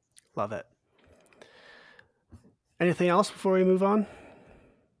 Love it. Anything else before we move on?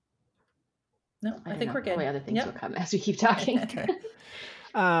 No, I think we're good. Probably other things will come as we keep talking. Okay.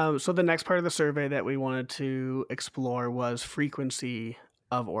 So the next part of the survey that we wanted to explore was frequency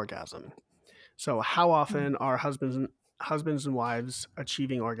of orgasm. So how often are husbands and wives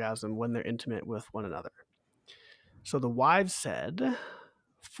achieving orgasm when they're intimate with one another? So the wives said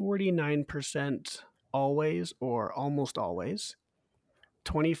 49% always or almost always,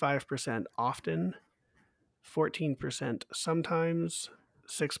 25% often, 14% sometimes,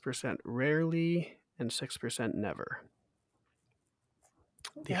 6% rarely, and 6% never.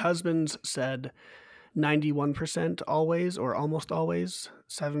 The husbands said 91% always or almost always,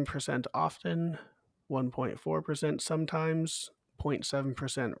 7% often, 1.4% sometimes,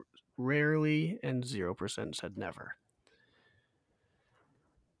 0.7% rarely, and 0% said never.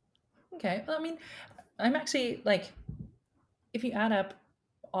 Okay. Well, I mean, I'm actually like, if you add up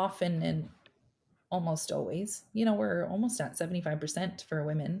often and almost always, we're almost at 75% for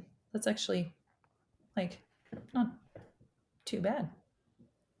women. That's actually like not too bad.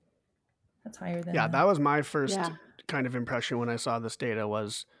 That's higher than. Yeah, that was my first kind of impression when I saw this data,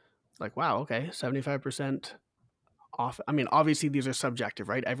 was like, wow, okay, 75% off. I mean, obviously these are subjective,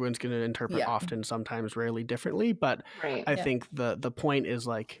 right? Everyone's going to interpret often, sometimes, rarely differently. But I think the point is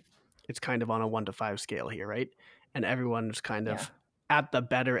like, it's kind of on a 1 to 5 scale here, right? And everyone's kind of at the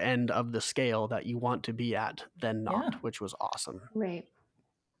better end of the scale that you want to be at than not, which was awesome. Right.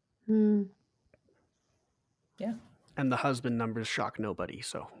 Yeah. And the husband numbers shock nobody,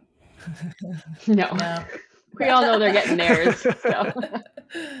 so. No. We all know they're getting theirs. So.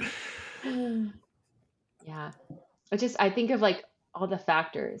 Yeah. I think of like all the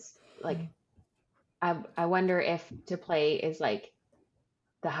factors. Like, I wonder if to play is like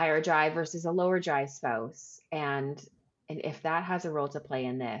the higher drive versus a lower drive spouse, and if that has a role to play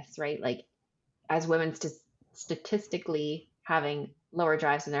in this, right? Like, as women statistically having lower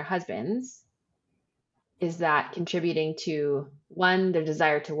drives than their husbands, is that contributing to, one, their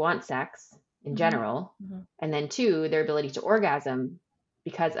desire to want sex in general, and then 2, their ability to orgasm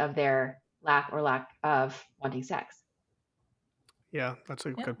because of their lack of wanting sex? Yeah, that's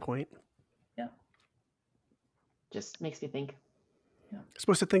a good point. Yeah. Just makes me think.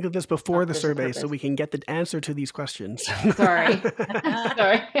 Supposed to think of this before the survey so we can get the answer to these questions. Sorry.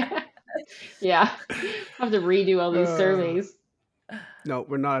 Yeah. I have to redo all these surveys. No,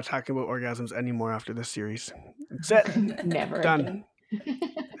 we're not talking about orgasms anymore after this series. That's it. Never done.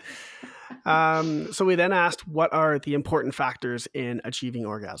 Again. So we then asked, what are the important factors in achieving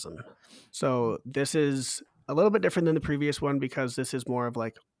orgasm? So this is a little bit different than the previous one, because this is more of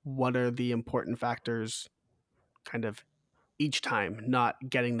like, what are the important factors kind of each time, not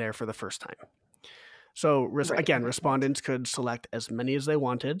getting there for the first time. So respondents could select as many as they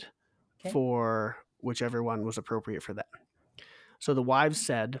wanted for whichever one was appropriate for them. So the wives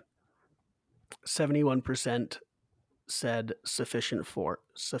said 71% said sufficient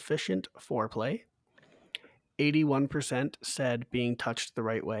foreplay. 81% said being touched the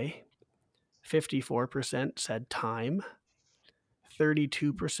right way. 54% said time.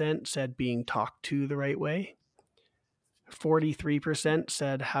 32% said being talked to the right way. 43%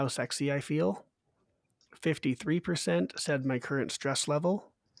 said how sexy I feel. 53% said my current stress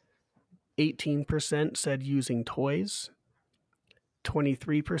level. 18% said using toys.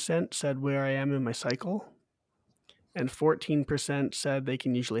 23% said where I am in my cycle. And 14% said they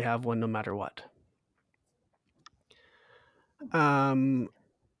can usually have one no matter what.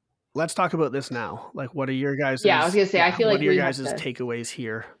 Let's talk about this now. Like, what are your guys' Yeah, I was gonna say, I feel what like are your we have guys' to. takeaways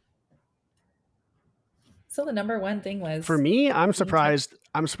here? So the number one thing was, For me, I'm being surprised.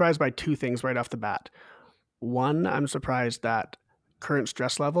 I'm surprised by two things right off the bat. One, I'm surprised that current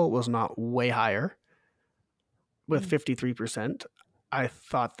stress level was not way higher with 53%. I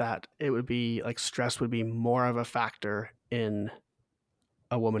thought that it would be like stress would be more of a factor in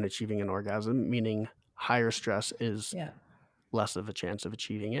a woman achieving an orgasm, meaning higher stress is yeah, less of a chance of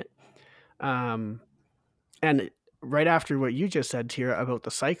achieving it. And right after what you just said, Tira, about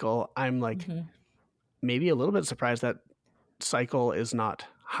the cycle, I'm like maybe a little bit surprised that cycle is not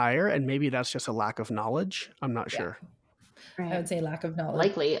higher, and maybe that's just a lack of knowledge. I'm not sure. I would say lack of knowledge.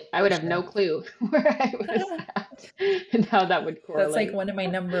 Likely, I would have no clue where I was at and how that would correlate. That's like one of my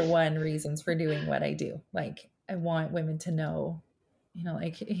number one reasons for doing what I do. Like, I want women to know, you know,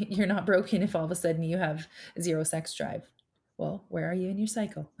 like, you're not broken if all of a sudden you have zero sex drive. Well, where are you in your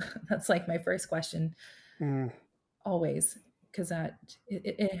cycle? That's like my first question always, because that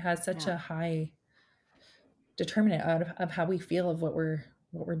it has such a high determinant of how we feel of what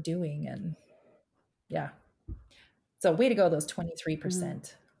we're doing. And yeah, so way to go, those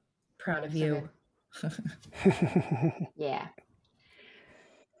 23%. Proud of you. Yeah.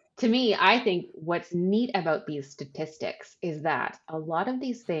 To me, I think what's neat about these statistics is that a lot of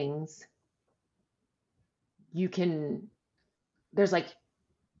these things you can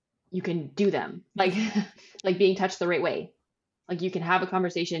do them, like like being touched the right way. Like, you can have a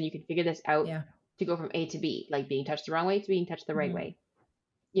conversation, you can figure this out to go from A to B, like being touched the wrong way to being touched the right way.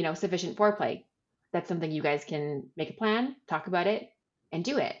 You know, sufficient foreplay. That's something you guys can make a plan, talk about it, and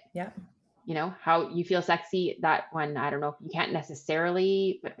do it. Yeah. You know, how you feel sexy, that one, I don't know, you can't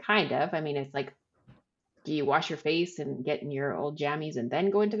necessarily, but kind of. I mean, it's like, do you wash your face and get in your old jammies and then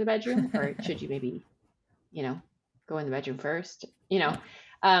go into the bedroom? Or should you maybe, you know, go in the bedroom first? You know,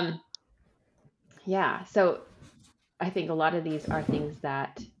 yeah. So I think a lot of these are things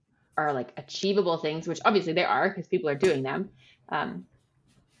that are like achievable things, which obviously they are because people are doing them.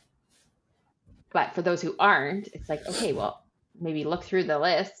 But for those who aren't, it's like, okay, well, maybe look through the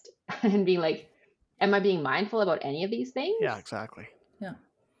list and be like, am I being mindful about any of these things? Yeah, exactly. Yeah.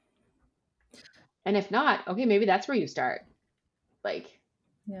 And if not, okay, maybe that's where you start. Like,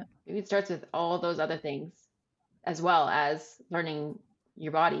 yeah, maybe it starts with all those other things as well as learning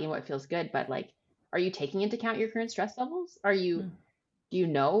your body and what feels good. But like, are you taking into account your current stress levels? Do you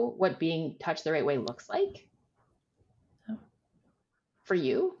know what being touched the right way looks like for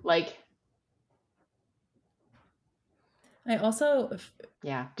you? Like, I also,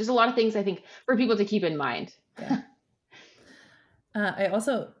 just a lot of things I think for people to keep in mind. Yeah. I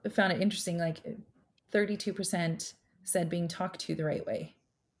also found it interesting, like 32% said being talked to the right way.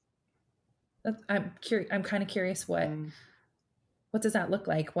 I'm curious. I'm kind of curious what does that look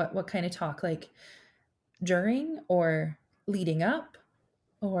like? What kind of talk? Like during or leading up,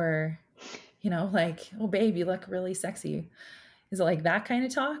 or, you know, like, oh babe, you look really sexy. Is it like that kind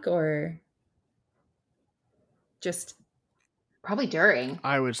of talk, or just probably during?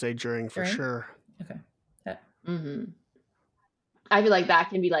 I would say during for sure. Okay. I feel like that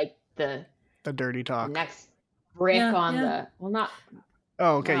can be like the dirty talk. The next brick on the not.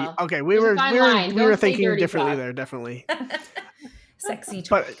 Oh, okay. Well, okay. We were thinking differently there, definitely. Sexy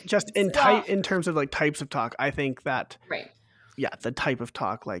talk. But just in terms of like types of talk, I think that the type of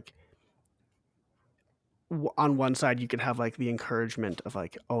talk, like on one side you could have like the encouragement of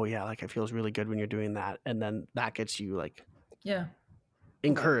like, oh yeah, like it feels really good when you're doing that, and then that gets you like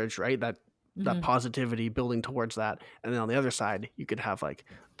encouraged, right? That positivity building towards that. And then on the other side you could have like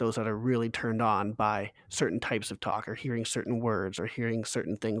those that are really turned on by certain types of talk, or hearing certain words, or hearing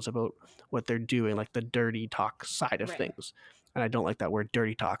certain things about what they're doing, like the dirty talk side of things. And I don't like that word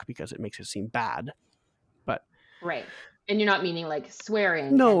dirty talk because it makes it seem bad. But and you're not meaning like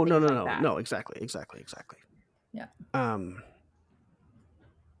swearing. No, exactly. Yeah.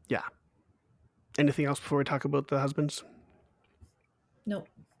 Yeah. Anything else before we talk about the husbands? Nope.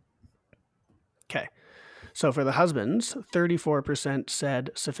 Okay. So for the husbands, 34% said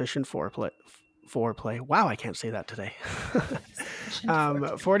sufficient foreplay. Wow, I can't say that today.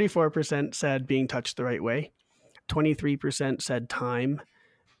 44% said being touched the right way. 23% said time.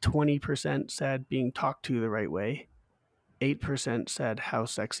 20% said being talked to the right way. 8% said how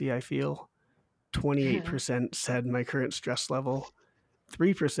sexy I feel. 28% said my current stress level,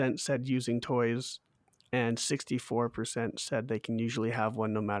 3% said using toys, and 64% said they can usually have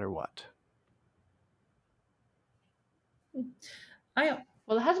one no matter what.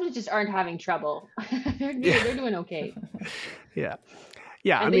 Well, the husbands just aren't having trouble. They're doing okay. Yeah.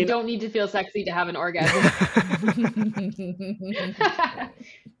 And they don't need to feel sexy to have an orgasm.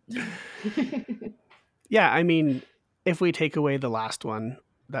 Yeah, I mean, if we take away the last one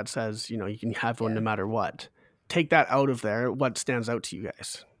that says, you can have one no matter what, take that out of there, what stands out to you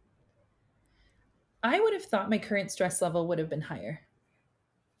guys? I would have thought my current stress level would have been higher.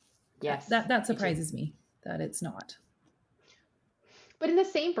 Yes. That surprises me that it's not. But in the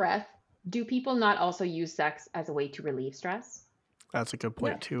same breath, do people not also use sex as a way to relieve stress? That's a good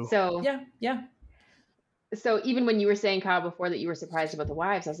point too. So yeah. So even when you were saying, Kyle, before that you were surprised about the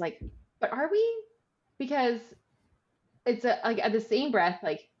wives, I was like, but are we? Because it's like at the same breath,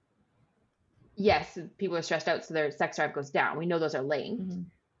 like, yes, people are stressed out, so their sex drive goes down. We know those are linked,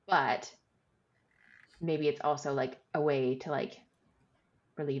 but maybe it's also like a way to like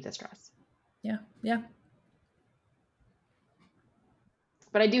relieve the stress. Yeah.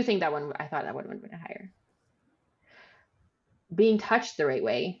 But I do think I thought that one would have been higher. Being touched the right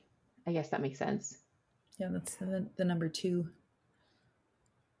way, I guess that makes sense. Yeah, that's the number 2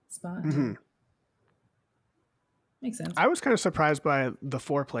 spot. Makes sense. I was kind of surprised by the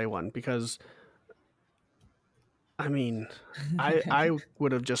foreplay one because, I mean, I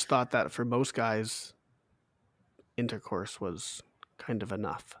would have just thought that for most guys, intercourse was kind of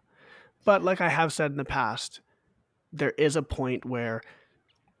enough. But like I have said in the past, there is a point where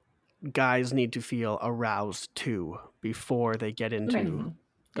guys need to feel aroused too before they get into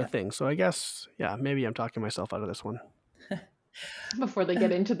the thing. So I guess, maybe I'm talking myself out of this one. Before they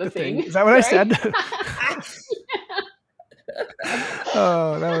get into the thing. Is that what I said?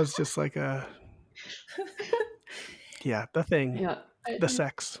 Oh, that was just like the thing. Yeah. The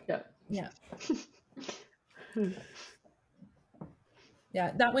sex. Yeah.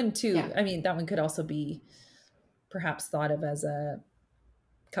 Yeah, that one too. Yeah. I mean, that one could also be perhaps thought of as a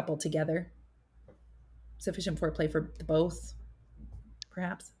couple together. Sufficient foreplay for both,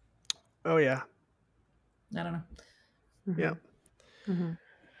 perhaps. Oh, yeah. I don't know. Yeah.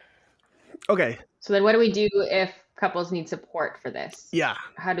 Okay. So then what do we do if couples need support for this? Yeah.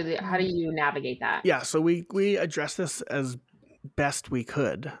 How do you navigate that? Yeah, so we addressed this as best we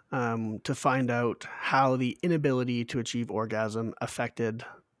could to find out how the inability to achieve orgasm affected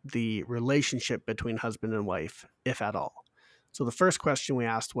the relationship between husband and wife, if at all. So the first question we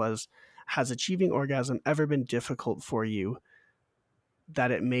asked was, has achieving orgasm ever been difficult for you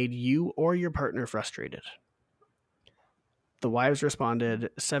that it made you or your partner frustrated? The wives responded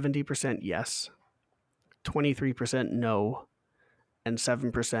 70% yes, 23% no, and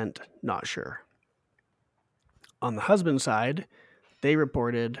 7% not sure. On the husband side, they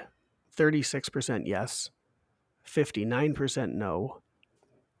reported 36% yes, 59% no,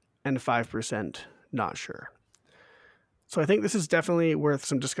 and 5% not sure. So I think this is definitely worth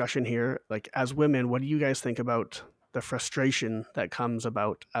some discussion here. Like, as women, what do you guys think about the frustration that comes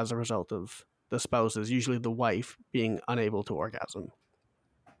about as a result of the spouses, usually the wife, being unable to orgasm?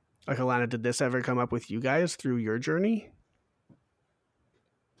 Like, Alana, did this ever come up with you guys through your journey?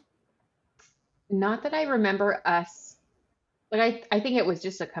 Not that I remember us. Like, I think it was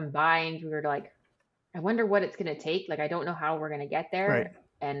just a combined, we were like, I wonder what it's going to take. Like, I don't know how we're going to get there. Right.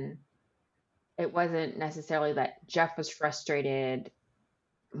 And it wasn't necessarily that Jeff was frustrated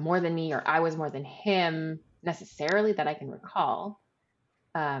more than me or I was more than him necessarily that I can recall.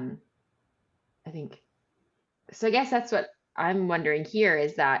 I think, so I guess that's what I'm wondering here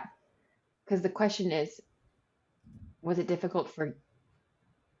is that, because the question is, was it difficult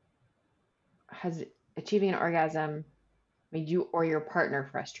has achieving an orgasm made you or your partner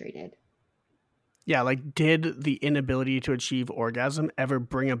frustrated? Yeah, like, did the inability to achieve orgasm ever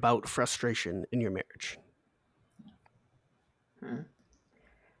bring about frustration in your marriage?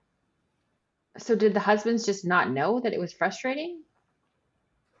 So did the husbands just not know that it was frustrating?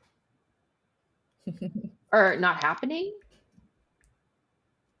 Or not happening?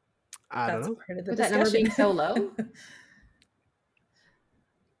 I don't know. Part of the With discussion. that number being so low?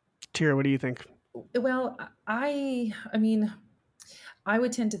 Tira, what do you think? Well, I mean, I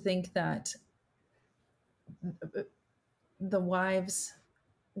would tend to think that the wives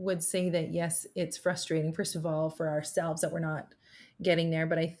would say that, yes, it's frustrating, first of all, for ourselves that we're not getting there.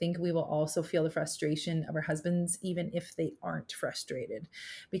 But I think we will also feel the frustration of our husbands, even if they aren't frustrated,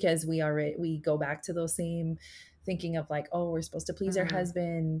 because we go back to those same thinking of like, oh, we're supposed to please our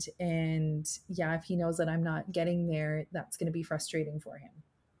husband. And yeah, if he knows that I'm not getting there, that's going to be frustrating for him.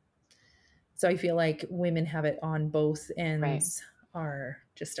 So I feel like women have it on both ends, are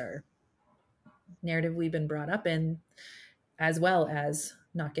just our narrative we've been brought up in, as well as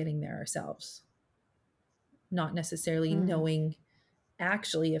not getting there ourselves, not necessarily knowing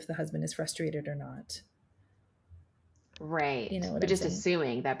actually if the husband is frustrated or not. Right. You know what But I'm just saying?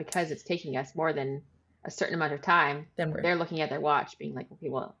 assuming that because it's taking us more than a certain amount of time, Then we're, they're looking at their watch being like, okay,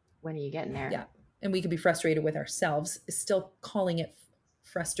 well, when are you getting there? yeah. And we could be frustrated with ourselves, still calling it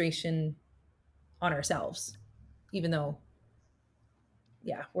frustration on ourselves, even though,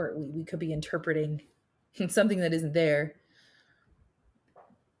 yeah, we could be interpreting something that isn't there.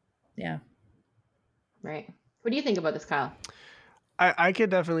 Yeah. Right. What do you think about this, Kyle? I could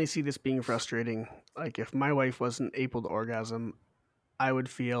definitely see this being frustrating. Like if my wife wasn't able to orgasm, I would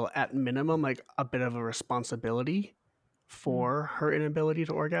feel at minimum like a bit of a responsibility for her inability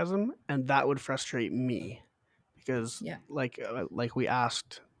to orgasm, and that would frustrate me because Yeah. like we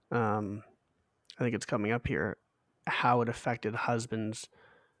asked, I think it's coming up here, how it affected husbands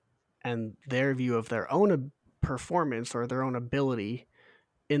and their view of their own performance or their own ability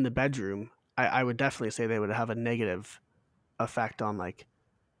in the bedroom. I would definitely say they would have a negative effect on like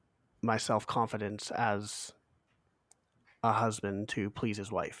my self-confidence as a husband to please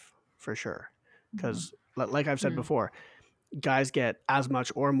his wife, for sure. Because like I've said before, guys get as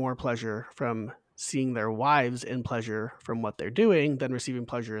much or more pleasure from seeing their wives in pleasure from what they're doing than receiving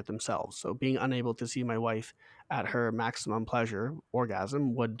pleasure themselves. So being unable to see my wife at her maximum pleasure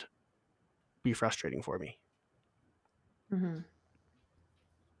orgasm would be frustrating for me. Mm-hmm.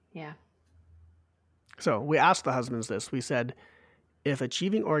 Yeah. So we asked the husbands this. We said, if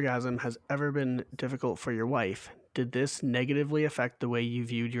achieving orgasm has ever been difficult for your wife, did this negatively affect the way you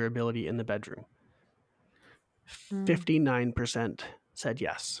viewed your ability in the bedroom? 59% said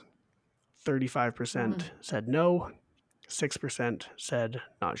yes. 35% said no. 6% said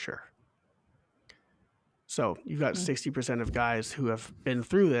not sure. So you've got 60% of guys who have been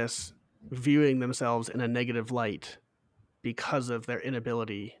through this viewing themselves in a negative light because of their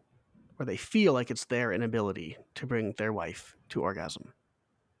inability, or they feel like it's their inability to bring their wife to orgasm.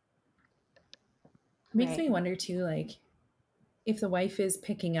 It makes me wonder too, like if the wife is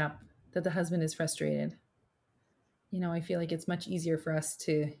picking up that the husband is frustrated, you know, I feel like it's much easier for us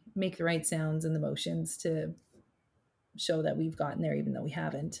to make the right sounds and the motions to show that we've gotten there, even though we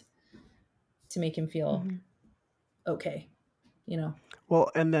haven't, to make him feel okay, you know?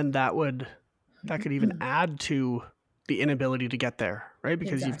 Well, and then that could even add to the inability to get there, right?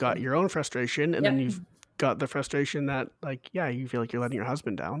 Because you've got Exactly. your own frustration, and Yep. then you've got the frustration that, like, yeah, you feel like you're letting your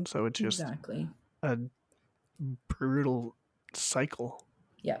husband down. So it's just Exactly. a brutal cycle.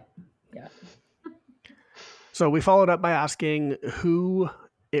 Yep. Yeah. So we followed up by asking who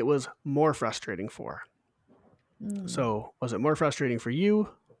it was more frustrating for. So was it more frustrating for you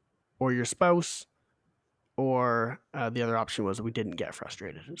or your spouse? Or the other option was we didn't get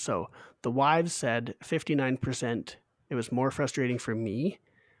frustrated. So the wives said 59% it was more frustrating for me.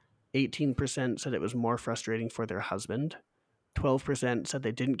 18% said it was more frustrating for their husband. 12% said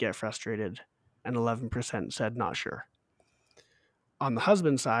they didn't get frustrated. And 11% said not sure. On the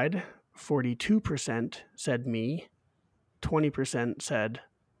husband side, 42% said me. 20% said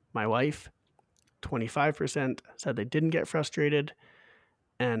my wife. 25% said they didn't get frustrated.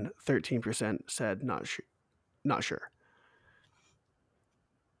 And 13% said not sure.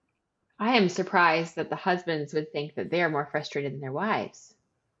 I am surprised that the husbands would think that they're more frustrated than their wives.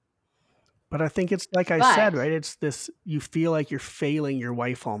 But I think it's like I said, right? It's this, you feel like you're failing your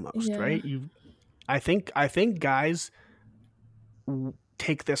wife almost, right? I think guys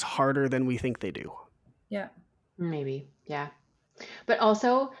take this harder than we think they do. Yeah. Maybe. Yeah. But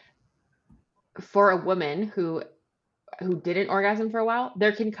also for a woman who didn't orgasm for a while,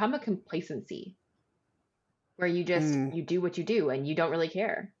 there can come a complacency where you just you do what you do and you don't really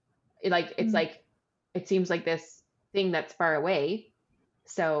care. It's like it seems like this thing that's far away.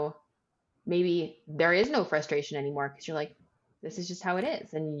 So maybe there is no frustration anymore because you're like, this is just how it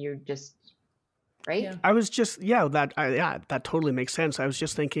is, and you're just right. Yeah. I was just that totally makes sense. I was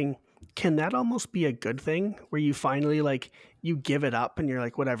just thinking, can that almost be a good thing where you finally like you give it up and you're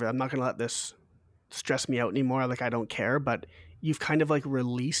like, whatever, I'm not going to let this stress me out anymore. Like I don't care, but you've kind of like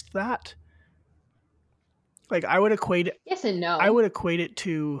released that. Like I would equate it. Yes and no. I would equate it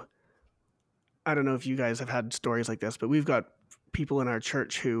to, I don't know if you guys have had stories like this, but we've got people in our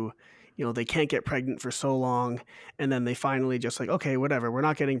church who, you know, they can't get pregnant for so long. And then they finally just like, okay, whatever, we're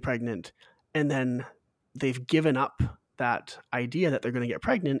not getting pregnant. And then they've given up that idea that they're going to get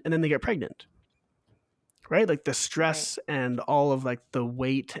pregnant, and then they get pregnant. Right? Like the stress and all of like the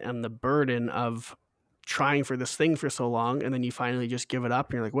weight and the burden of trying for this thing for so long. And then you finally just give it up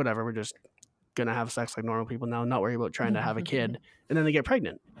and you're like, whatever, we're just gonna have sex like normal people now, not worry about trying to have a kid, and then they get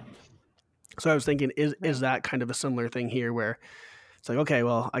pregnant. So I was thinking, is that kind of a similar thing here where it's like, okay,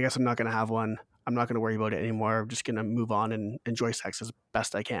 well, I guess I'm not gonna have one. I'm not gonna worry about it anymore. I'm just gonna move on and enjoy sex as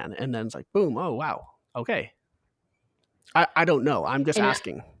best I can. And then it's like, boom, oh wow, okay. I don't know. I'm just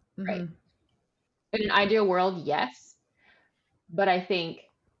asking. Right. In an ideal world, yes. But I think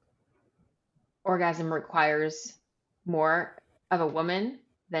orgasm requires more of a woman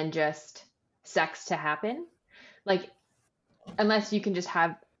than just sex to happen. Like, unless you can just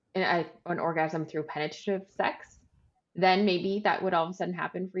have an orgasm through penetrative sex, then maybe that would all of a sudden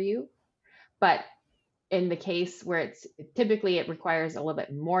happen for you. But in the case where it requires a little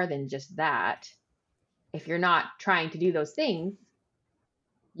bit more than just that, if you're not trying to do those things,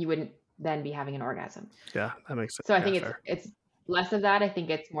 you wouldn't then be having an orgasm. Yeah, that makes sense. So I think it's less of that. I think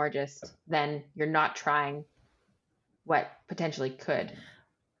it's more just then you're not trying what potentially could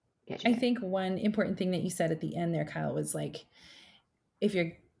get you. I think one important thing that you said at the end there, Kyle, was like, if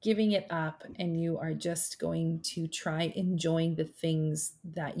you're giving it up and you are just going to try enjoying the things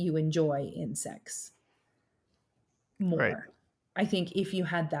that you enjoy in sex more. Right. I think if you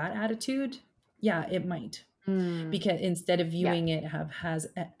had that attitude, yeah, it might. Because instead of viewing it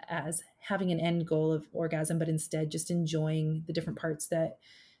as having an end goal of orgasm, but instead just enjoying the different parts that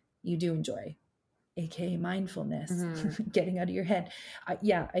you do enjoy, aka mindfulness, getting out of your head.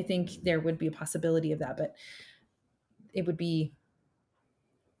 I think there would be a possibility of that, but it would be,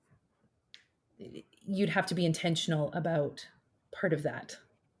 you'd have to be intentional about part of that,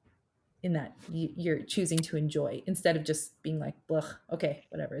 in that you're choosing to enjoy instead of just being like, blech, okay,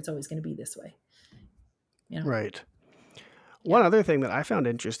 whatever, it's always going to be this way. You know? Right. One other thing that I found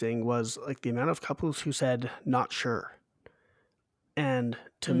interesting was like the amount of couples who said not sure. And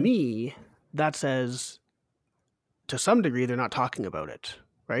to me, that says to some degree they're not talking about it,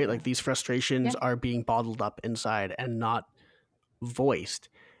 right? Like these frustrations are being bottled up inside and not voiced.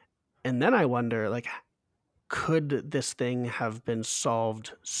 And then I wonder, like, could this thing have been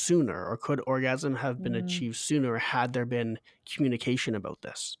solved sooner, or could orgasm have been achieved sooner had there been communication about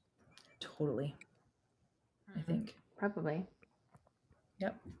this? Totally. I think. Probably.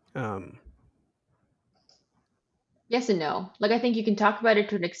 Yep. Yes and no. Like, I think you can talk about it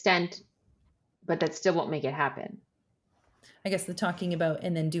to an extent, but that still won't make it happen. I guess the talking about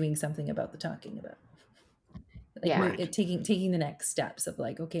and then doing something about the talking about. Like taking the next steps of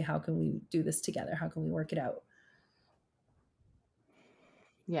like, okay, how can we do this together? How can we work it out?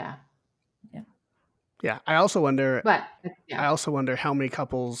 Yeah. Yeah. Yeah. I also wonder how many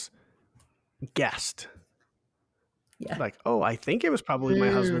couples guessed. Yeah. Like, oh, I think it was probably my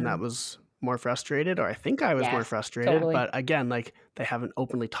husband that was more frustrated, or I think I was more frustrated. Totally. But again, like they haven't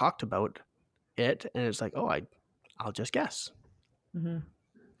openly talked about it, and it's like, oh, I'll just guess. Mm-hmm.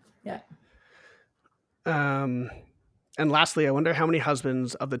 Yeah. And lastly, I wonder how many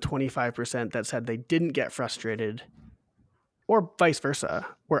husbands of the 25% that said they didn't get frustrated, or vice versa,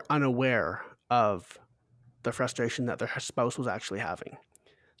 were unaware of the frustration that their spouse was actually having.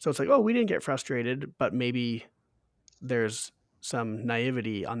 So it's like, oh, we didn't get frustrated, but maybe there's some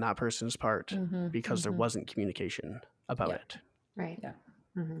naivety on that person's part because there wasn't communication about it. Right.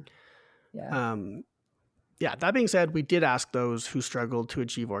 Yeah. Yeah. That being said, we did ask those who struggled to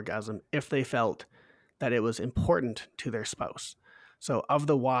achieve orgasm if they felt that it was important to their spouse. So of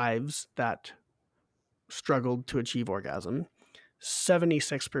the wives that struggled to achieve orgasm,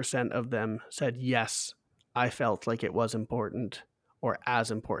 76% of them said, yes, I felt like it was important, or as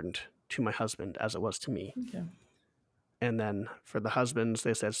important to my husband as it was to me. Okay. And then for the husbands,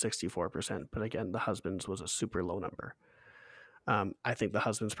 they said 64%. But again, the husbands was a super low number. I think the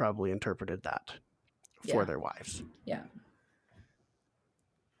husbands probably interpreted that for their wives. Yeah.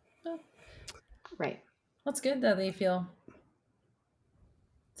 Well, right. That's good that they feel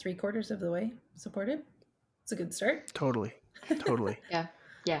 3/4 of the way supported. It's a good start. Totally. Yeah.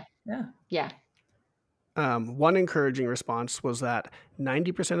 One encouraging response was that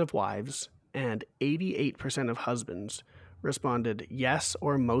 90% of wives and 88% of husbands responded yes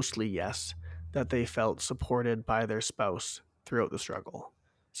or mostly yes, that they felt supported by their spouse throughout the struggle.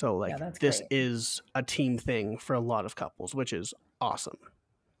 So like this great. is a team thing for a lot of couples, which is awesome.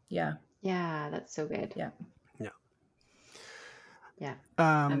 Yeah. Yeah, that's so good. Yeah.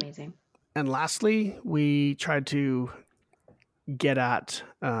 Amazing. And lastly, we tried to get at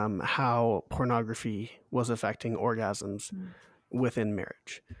how pornography was affecting orgasms within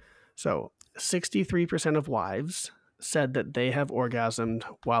marriage. So 63% of wives said that they have orgasmed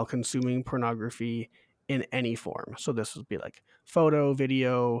while consuming pornography in any form. So this would be like photo,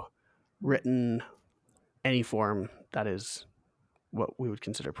 video, written, any form that is what we would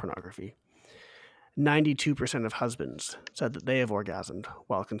consider pornography. 92% of husbands said that they have orgasmed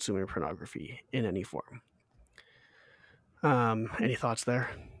while consuming pornography in any form. Any thoughts there?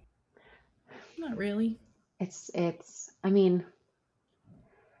 Not really. I mean,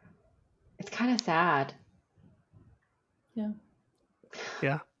 it's kind of sad.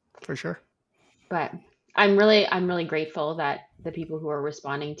 Yeah, for sure. But I'm really grateful that the people who are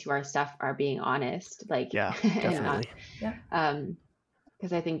responding to our stuff are being honest, like, Yeah, and definitely.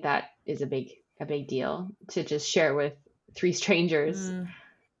 because I think that is a big deal to just share with 3 strangers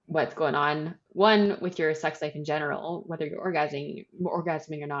what's going on. One, with your sex life in general, whether you're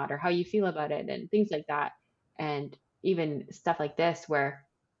orgasming or not, or how you feel about it, and things like that. And even stuff like this, where,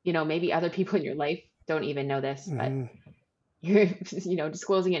 you know, maybe other people in your life don't even know this, but you're, you know,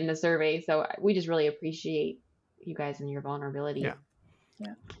 disclosing it in a survey. So we just really appreciate you guys and your vulnerability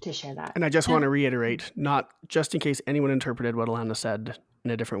to share that. And I just want to reiterate, not just in case anyone interpreted what Alana said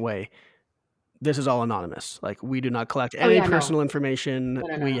in a different way, this is all anonymous. Like, we do not collect any personal information.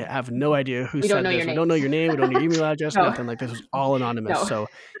 No. We have no idea who We said don't know this. your We don't know your name. We don't know your email address. No. Nothing. Like, this is all anonymous. No. So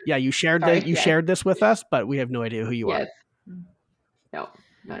yeah, you shared this. You shared this with us, but we have no idea who you are. No.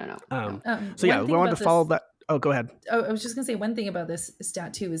 So yeah, we wanted to follow that. Oh, go ahead. Oh, I was just gonna say one thing about this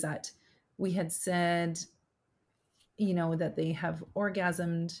stat too is that we had said, you know, that they have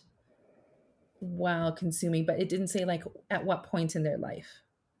orgasmed while consuming, but it didn't say like at what point in their life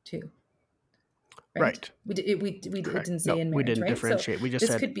too. Right. We didn't say in marriage, we didn't right? differentiate. So we just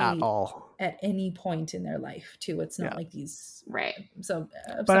this said could be at all, at any point in their life too. It's not like these, right? So,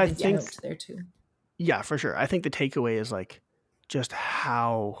 but I think to note there too. Yeah, for sure. I think the takeaway is like just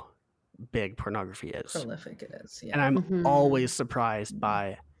how big pornography is. Prolific it is. Yeah. And I'm always surprised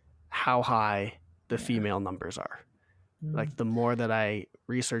by how high the female numbers are. Like, the more that I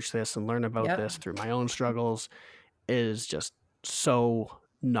research this and learn about this through my own struggles, is just so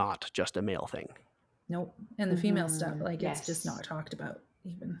not just a male thing. Nope. And the female stuff, like, it's just not talked about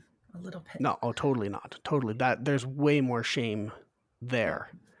even a little bit. No, totally not. Totally. That there's way more shame there.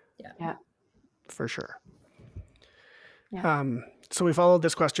 Yeah. For sure. Yeah. So we followed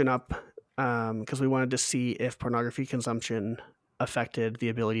this question up because we wanted to see if pornography consumption affected the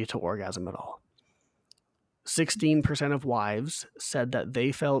ability to orgasm at all. 16% of wives said that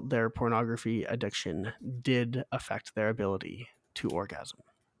they felt their pornography addiction did affect their ability to orgasm.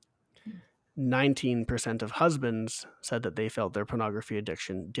 19% of husbands said that they felt their pornography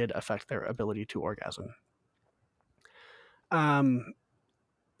addiction did affect their ability to orgasm.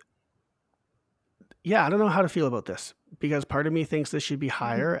 Yeah, I don't know how to feel about this, because part of me thinks this should be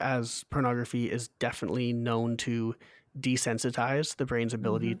higher, as pornography is definitely known to desensitize the brain's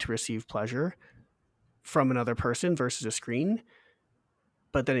ability to receive pleasure from another person versus a screen.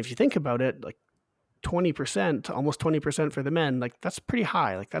 But then if you think about it, like 20%, almost 20% for the men, like that's pretty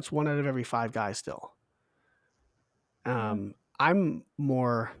high. Like that's 1 out of every 5 guys still. I'm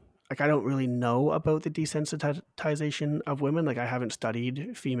more like, I don't really know about the desensitization of women. Like, I haven't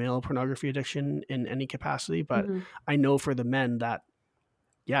studied female pornography addiction in any capacity, but I know for the men that,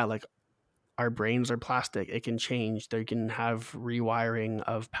 yeah, like our brains are plastic. It can change. They can have rewiring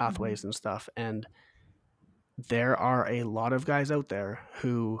of pathways and stuff. And there are a lot of guys out there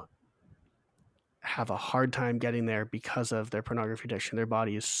who have a hard time getting there because of their pornography addiction. Their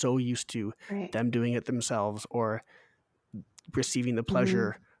body is so used to them doing it themselves or receiving the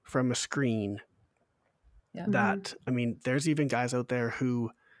pleasure from a screen that, I mean, there's even guys out there who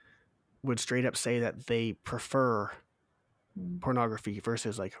would straight up say that they prefer pornography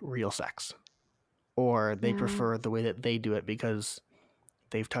versus like real sex, or they prefer the way that they do it because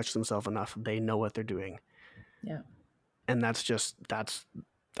they've touched themselves enough. They know what they're doing. Yeah. And that's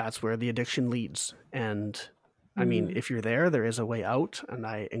where the addiction leads. And I mean, if you're there, there is a way out, and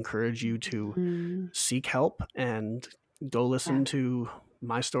I encourage you to seek help and go listen to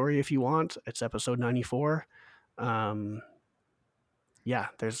my story if you want. It's episode 94. Yeah,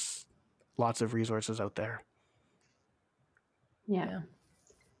 there's lots of resources out there. Yeah.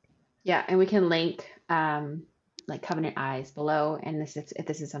 And we can link like Covenant Eyes below. And if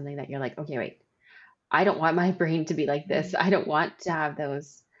this is something that you're like, okay, wait, I don't want my brain to be like this. I don't want to have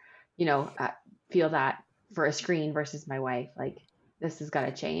those, feel that for a screen versus my wife. Like, this has got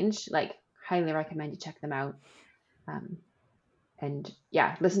to change. Like, highly recommend you check them out. And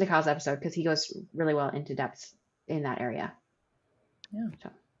yeah, listen to Kyle's episode because he goes really well into depth in that area. Yeah. So.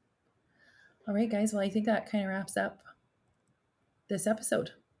 All right, guys. Well, I think that kind of wraps up this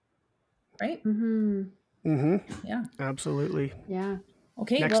episode, right? Yeah. Absolutely. Yeah.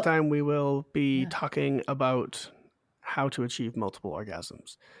 Okay. Next time we will be talking about how to achieve multiple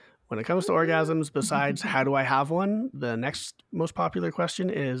orgasms. When it comes to orgasms, besides how do I have one, the next most popular question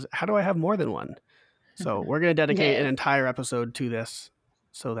is how do I have more than one? So we're going to dedicate an entire episode to this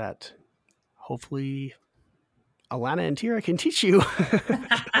so that hopefully Alana and Tira can teach you.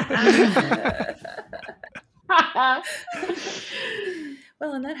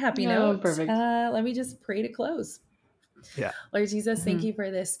 Well, on that happy note, perfect. let me just pray to close. Yeah. Lord Jesus, thank you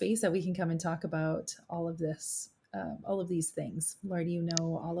for this space that we can come and talk about all of this, all of these things. Lord, you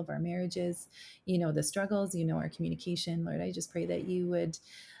know all of our marriages, you know the struggles, you know our communication. Lord, I just pray that you would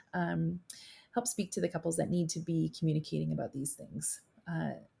help speak to the couples that need to be communicating about these things,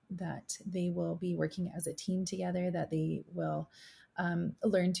 that they will be working as a team together, that they will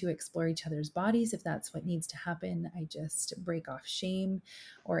learn to explore each other's bodies if that's what needs to happen. I just break off shame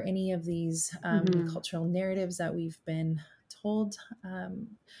or any of these cultural narratives that we've been told,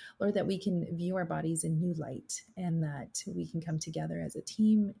 Lord, that we can view our bodies in new light and that we can come together as a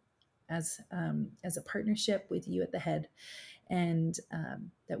team, as a partnership with you at the head, and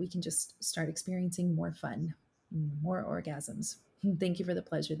that we can just start experiencing more fun, more orgasms. Thank you for the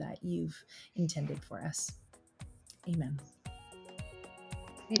pleasure that you've intended for us. Amen.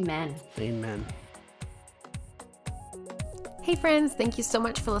 Amen. Amen. Hey friends, thank you so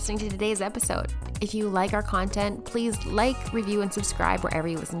much for listening to today's episode. If you like our content, please like, review, and subscribe wherever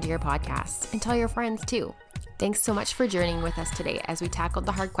you listen to your podcasts, and tell your friends too. Thanks so much for journeying with us today as we tackled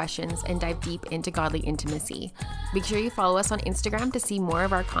the hard questions and dive deep into godly intimacy. Make sure you follow us on Instagram to see more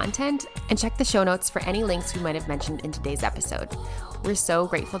of our content and check the show notes for any links we might have mentioned in today's episode. We're so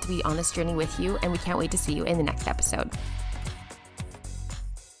grateful to be on this journey with you, and we can't wait to see you in the next episode.